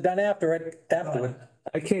 the roads are done afterward.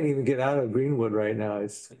 I can't even get out of Greenwood right now.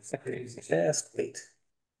 It's Just wait.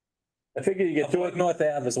 I figure you get Avoid North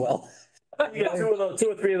Ave as well. you get two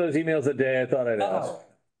or three of those emails a day. I thought I'd ask.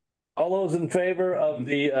 All those in favor of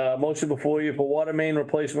the motion before you for water main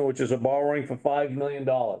replacement, which is a borrowing for $5 million?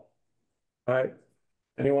 All right.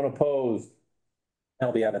 Anyone opposed?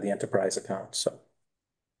 That'll be out of the enterprise account, so.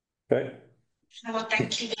 Okay.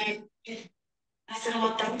 Thank you, Dave. I said,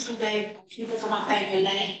 thank you, Dave. You was my favorite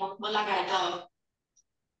lady. Well, I gotta go.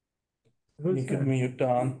 You can mute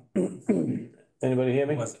Don. Anybody hear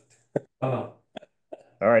me? All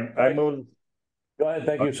right, I move. Go ahead,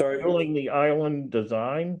 thank you, sorry. Building the island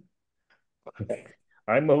design.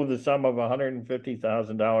 I move the sum of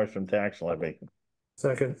 $150,000 from tax levy.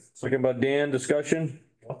 Second. Second by Dan, discussion?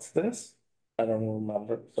 What's this? I don't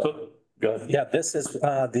remember. So, go ahead. Yeah, this is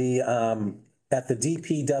at the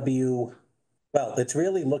DPW. Well, it's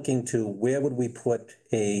really looking to where would we put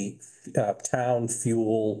a town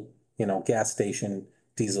fuel, gas station,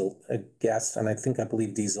 diesel, gas, and I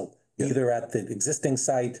believe diesel, either at the existing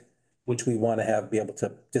site, which we want to be able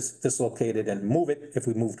to just dislocate it and move it if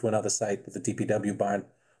we move to another site with the DPW barn,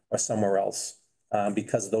 or somewhere else,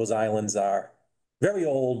 because those islands are very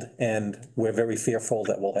old and we're very fearful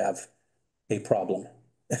that we'll have a problem.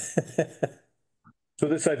 So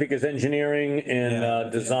this, I think, is engineering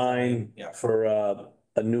and design for a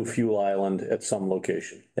new fuel island at some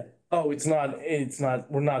location. Oh, it's not,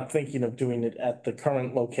 we're not thinking of doing it at the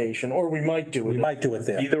current location, or we might do it. We might do it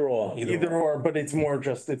there. Either or. Either or, but it's more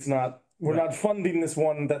just, we're not funding this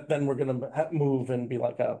one that then we're gonna move and be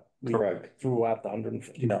like, we Correct. threw out the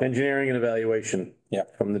 150. No. Engineering and evaluation. Yeah.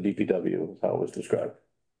 From the DPW is how it was described.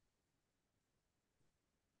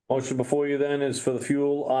 Motion before you then is for the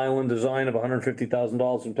fuel island design of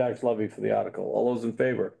 $150,000 from tax levy for the article. All those in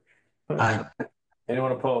favor? Aye.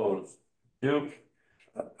 Anyone opposed? Duke?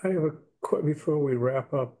 I have a quick, before we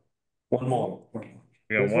wrap up. One more. We got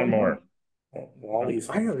There's one more. Wally's.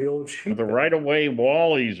 I have the old sheet. The right-of-way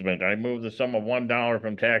wall easement, I move the sum of $1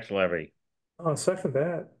 from tax levy. Oh, second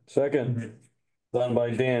that. Second. Done by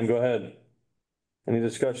Dan, go ahead. Any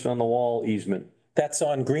discussion on the wall easement? That's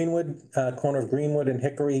on Greenwood, corner of Greenwood and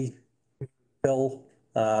Hickory Hill.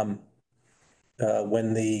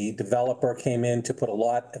 When the developer came in to put a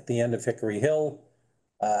lot at the end of Hickory Hill,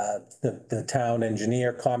 the town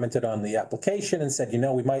engineer commented on the application and said, you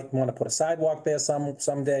know, we might want to put a sidewalk there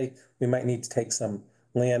someday. We might need to take some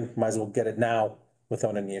land, might as well get it now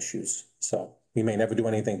without any issues. So we may never do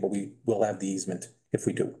anything, but we will have the easement if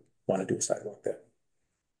we do want to do a sidewalk there.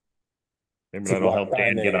 Maybe that'll help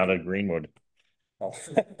Dan get out of Greenwood.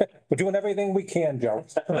 We're doing everything we can, Joe.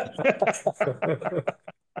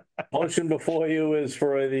 Motion before you is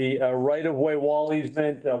for the right-of-way wall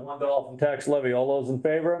easement, $1 from tax levy. All those in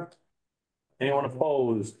favor? Anyone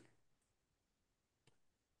opposed?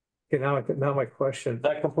 Okay, now my question.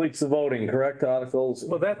 That completes the voting, correct, articles?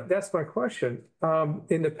 Well, that's my question.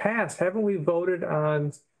 In the past, haven't we voted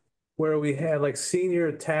on where we had like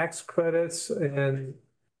senior tax credits and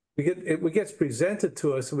it gets presented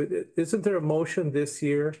to us? Isn't there a motion this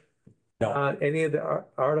year? No. Any of the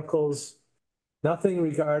articles? Nothing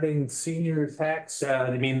regarding senior tax?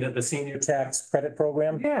 You mean the senior tax credit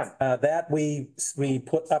program? Yeah. That we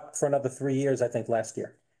put up for another 3 years, I think, last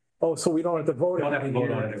year. Oh, so we don't have to vote? We don't have to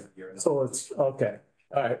vote on it every year. So it's, okay.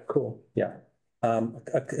 All right, cool. Yeah.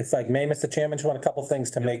 If I may, Mr. Chairman, just want a couple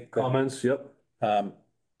things to make. Comments, yep.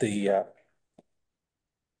 The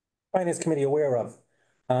Finance Committee aware of.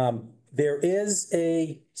 There is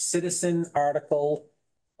a citizen article,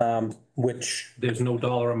 which there's no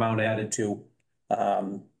dollar amount added to.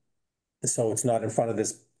 So it's not in front of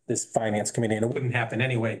this Finance Committee, and it wouldn't happen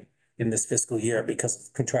anyway in this fiscal year because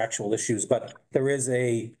of contractual issues. But there is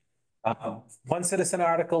a one citizen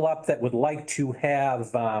article up that would like to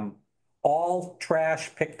have all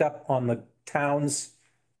trash picked up on the town's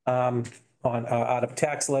out of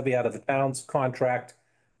tax levy, out of the town's contract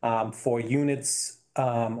for units,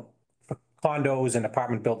 for condos and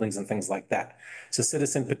apartment buildings and things like that. It's a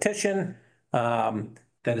citizen petition.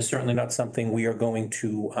 That is certainly not something we are going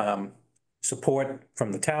to support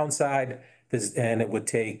from the town side. And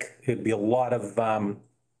it'd be a lot of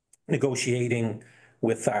negotiating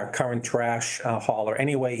with our current trash hauler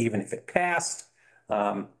anyway, even if it passed.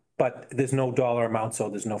 But there's no dollar amount, so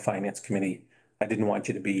there's no Finance Committee. I didn't want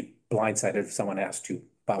you to be blindsided if someone asked you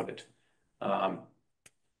about it.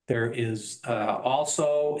 There is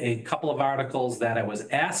also a couple of articles that I was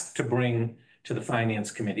asked to bring to the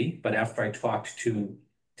Finance Committee, but after I talked to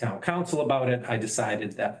town council about it, I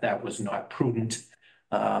decided that that was not prudent.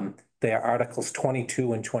 They are Articles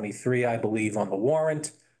 22 and 23, I believe, on the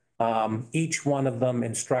warrant. Each one of them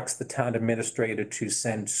instructs the town administrator to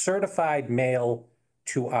send certified mail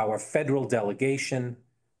to our federal delegation.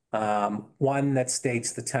 One that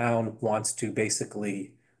states the town wants to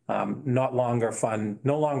basically no longer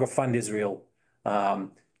fund Israel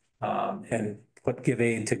and give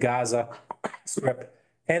aid to Gaza Strip.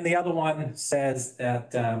 And the other one says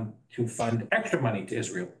that to fund extra money to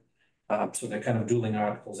Israel. So they're kind of dueling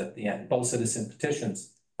articles at the end, both citizen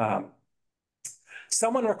petitions.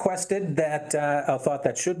 Someone requested that, thought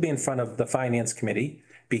that should be in front of the Finance Committee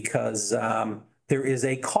because there is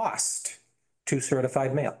a cost to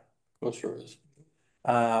certified mail. Oh, sure is.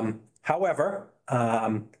 However,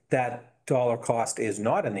 that dollar cost is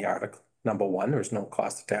not in the article. Number one, there's no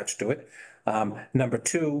cost attached to it. Number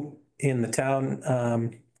two, in the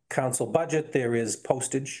town council budget, there is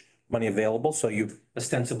postage money available. So you've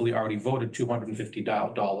ostensibly already voted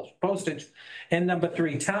 $250 postage. And number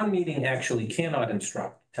three, town meeting actually cannot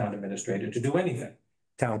instruct town administrator to do anything.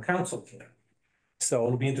 Town council can. So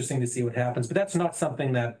it'll be interesting to see what happens, but that's not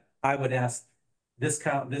something that I would ask this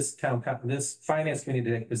Finance Committee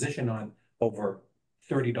to take position on over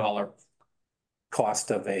 $30 cost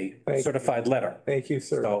of a certified letter. Thank you,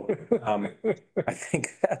 sir. So I think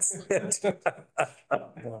that's it.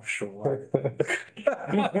 Oh, sure.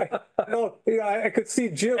 No, I could see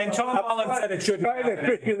Jim. And Tom Holland said it shouldn't trying to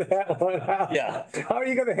figure that one out. Yeah. How are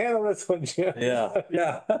you going to handle this one, Jim? Yeah.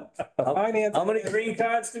 Yeah. How many green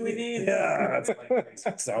cards do we need? Yeah.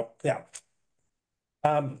 So, yeah.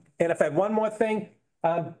 And if I had one more thing,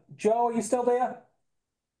 Joe, are you still there?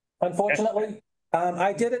 Unfortunately.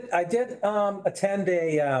 I did attend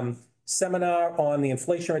a seminar on the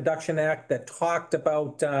Inflation Reduction Act that talked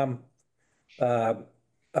about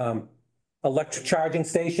electric charging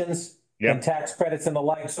stations and Yep. tax credits and the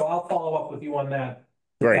like, so I'll follow up with you on that.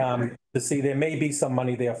 Great. To see, there may be some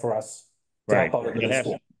money there for us to Right. help out with It the has-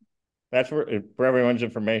 school. That's for everyone's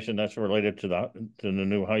information, that's related to the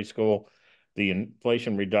new high school. The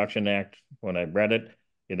Inflation Reduction Act, when I read it,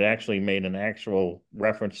 it actually made an actual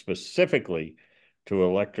reference specifically to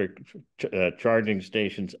electric charging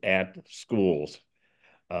stations at schools.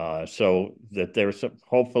 So that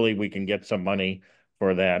hopefully we can get some money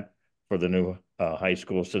for that for the new high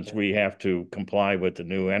school, since we have to comply with the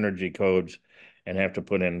new energy codes and have to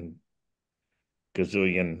put in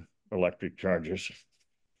gazillion electric chargers.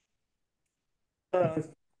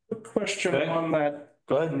 Quick question Okay. on that,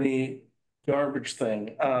 Go ahead. the garbage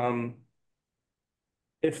thing.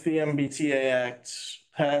 If the MBTA Act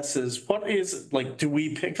passes, what is, like, do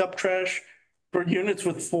we pick up trash for units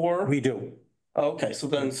with four? We do. Okay, so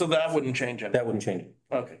that wouldn't change it. That wouldn't change it.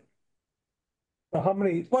 Okay, How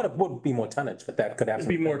many, Well, it would be more tonnage, but that could it'd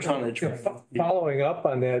be absolutely. more tonnage. following up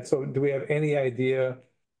on that, so do we have any idea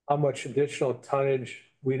how much additional tonnage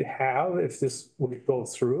we'd have if this would go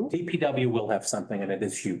through? DPW will have something, and it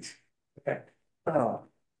is huge.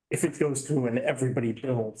 If it goes through and everybody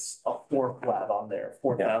builds a floor flat on there,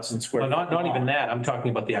 4,000 square. Well, not even that, I'm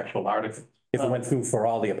talking about the actual article. If it went through for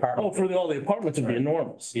all the Oh, apartments, for all the apartments, it'd be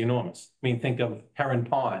enormous. Enormous. I mean, think of Heron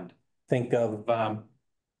Pond, think of,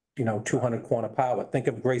 200 Corner Power, think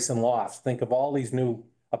of Grayson Loft, think of all these new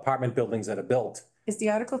apartment buildings that are built, Is the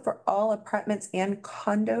article for all apartments and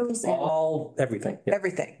condos and everything. Yeah.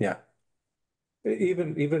 everything? Yeah,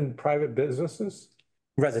 Even private businesses,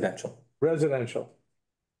 residential. residential?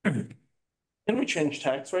 Can we change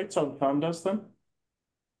tax rates on condos then?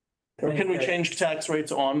 Or can we change tax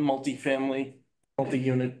rates on multifamily,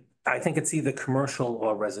 multi-unit? I think it's either commercial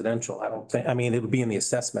or residential. I mean, it would be in the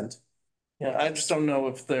assessment. Yeah, I just don't know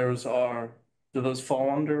if do those fall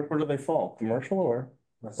under, where do they fall? Commercial or?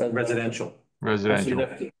 Residential. Residential.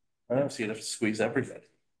 I don't see it have to squeeze everybody.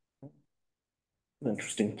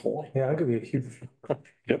 Interesting point. Yeah, that could be a huge.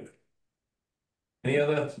 Yep. any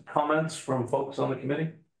other comments from folks on the committee?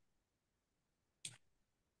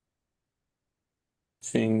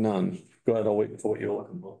 Seeing none. Go ahead, I'll wait for what you're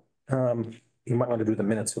looking for. You might want to do the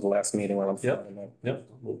minutes for the last meeting while I'm. Yep,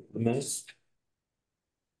 the minutes.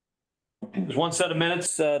 There's one set of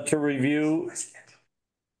minutes to review.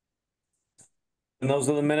 And those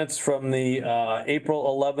are the minutes from the April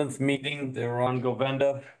 11th meeting. They were on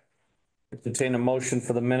Govenda. Entertain a motion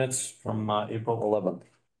for the minutes from April 11th.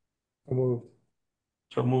 Move.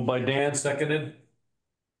 So moved by Dan, seconded.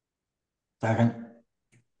 Second.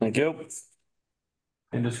 Thank you.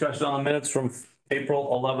 Any discussion on the minutes from April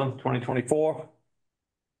 11th, 2024?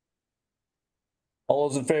 All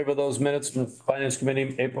those in favor of those minutes from the Finance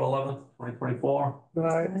Committee, April 11th, 2024?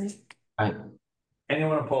 Aye.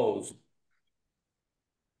 Anyone opposed?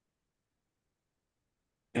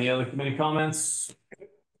 Any other committee comments?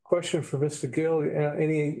 Question for Mr. Gill,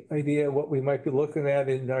 any idea what we might be looking at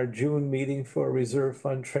in our June meeting for a reserve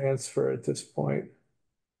fund transfer at this point?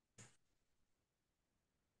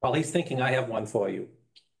 While he's thinking, I have one for you.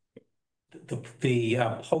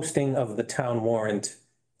 The posting of the town warrant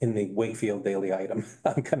in the Wakefield Daily Item.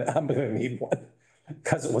 I'm gonna need one,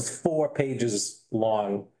 because it was 4 pages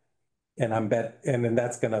long. And and then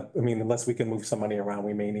that's gonna, I mean, unless we can move some money around,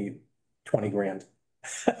 we may need 20 grand.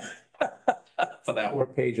 For that 4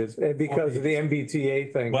 one. pages, because of the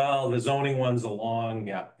MBTA thing. Well, the zoning one's a long,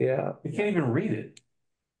 yeah. Yeah. You can't even read it.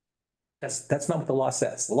 That's not what the law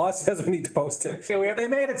says. The law says we need to post it. So if they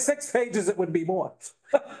made it 6 pages, it would be more.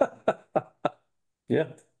 Yeah.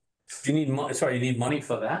 You need money, sorry, you need money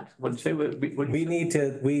for that? What'd you say? We need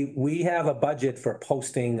to, we have a budget for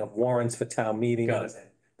posting of warrants for town meetings. Got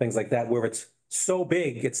it. Things like that, where it's so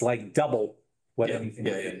big, it's like double what Yeah, anything.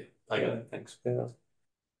 yeah. I got it, thanks. Yeah.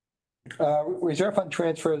 Reserve fund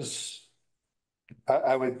transfers,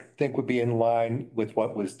 I would think would be in line with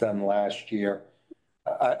what was done last year.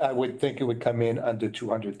 I would think it would come in under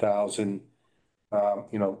 200,000.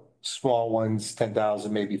 Small ones,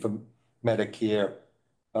 10,000 maybe from Medicare.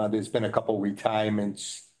 There's been a couple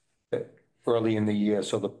retirements early in the year,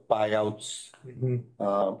 so the buyouts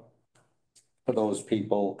for those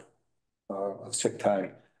people, sick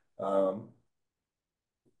time.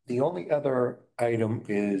 The only other item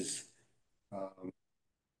is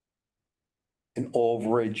an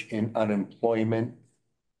overage in unemployment,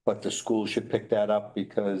 but the school should pick that up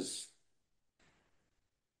because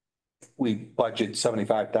we budget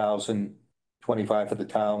 75,000, 25 for the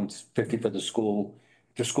towns, 50 for the school.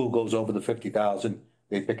 If the school goes over the 50,000,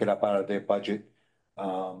 they pick it up out of their budget.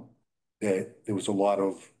 There was a lot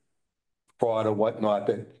of fraud or whatnot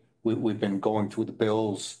that we've been going through the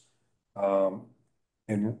bills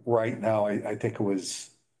And right now, I think we're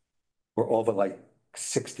over like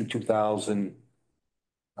 62,000.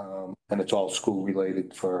 And it's all school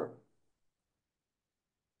related for,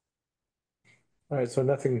 All right, so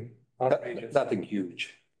nothing outrageous. nothing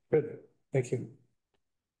huge. Good, thank you.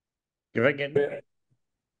 If I get,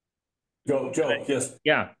 Joe, yes.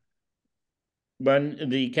 yeah. When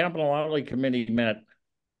the capital outlay committee met,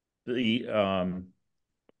 the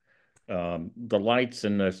lights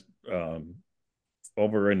in the,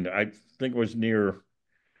 over in, I think it was near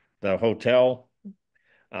the hotel.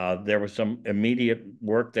 There was some immediate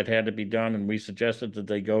work that had to be done, and we suggested that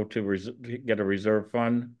they go to get a reserve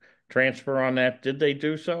fund transfer on that. Did they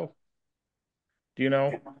do so? Do you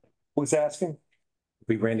know? Who's asking?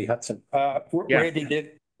 Be Randy Hudson. Yeah.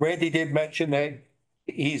 Randy did mention that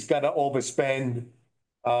he's gonna overspend.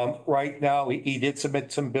 Right now, he did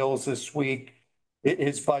submit some bills this week.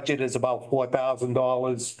 His budget is about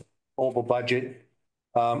 $4,000 over budget.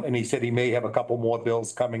 And he said he may have a couple more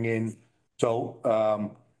bills coming in. So,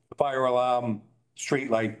 fire alarm,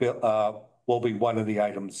 streetlight bill, will be one of the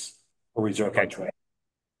items for reserve fund. Okay.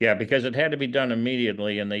 Yeah, because it had to be done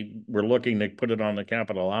immediately, and they were looking to put it on the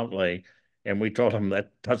capital outlay, and we told them that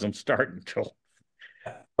doesn't start until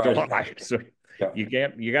July. So you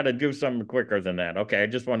got to do something quicker than that. Okay, I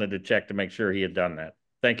just wanted to check to make sure he had done that.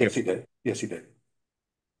 Thank you. Yes, he did. Yes, he did.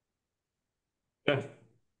 Okay.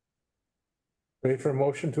 Ready for a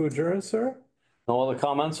motion to adjourn, sir? No other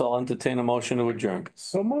comments? I'll entertain a motion to adjourn.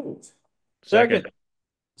 So moved. Second.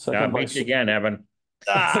 Second by Meet you again, Evan.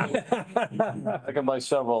 second by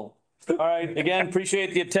several. All right, again,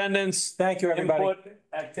 appreciate the attendance. Thank you, everybody. Input,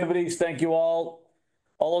 activities, thank you all.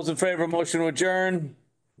 All those in favor of motion to adjourn?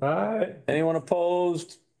 All right. Anyone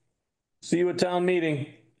opposed? See you at town meeting.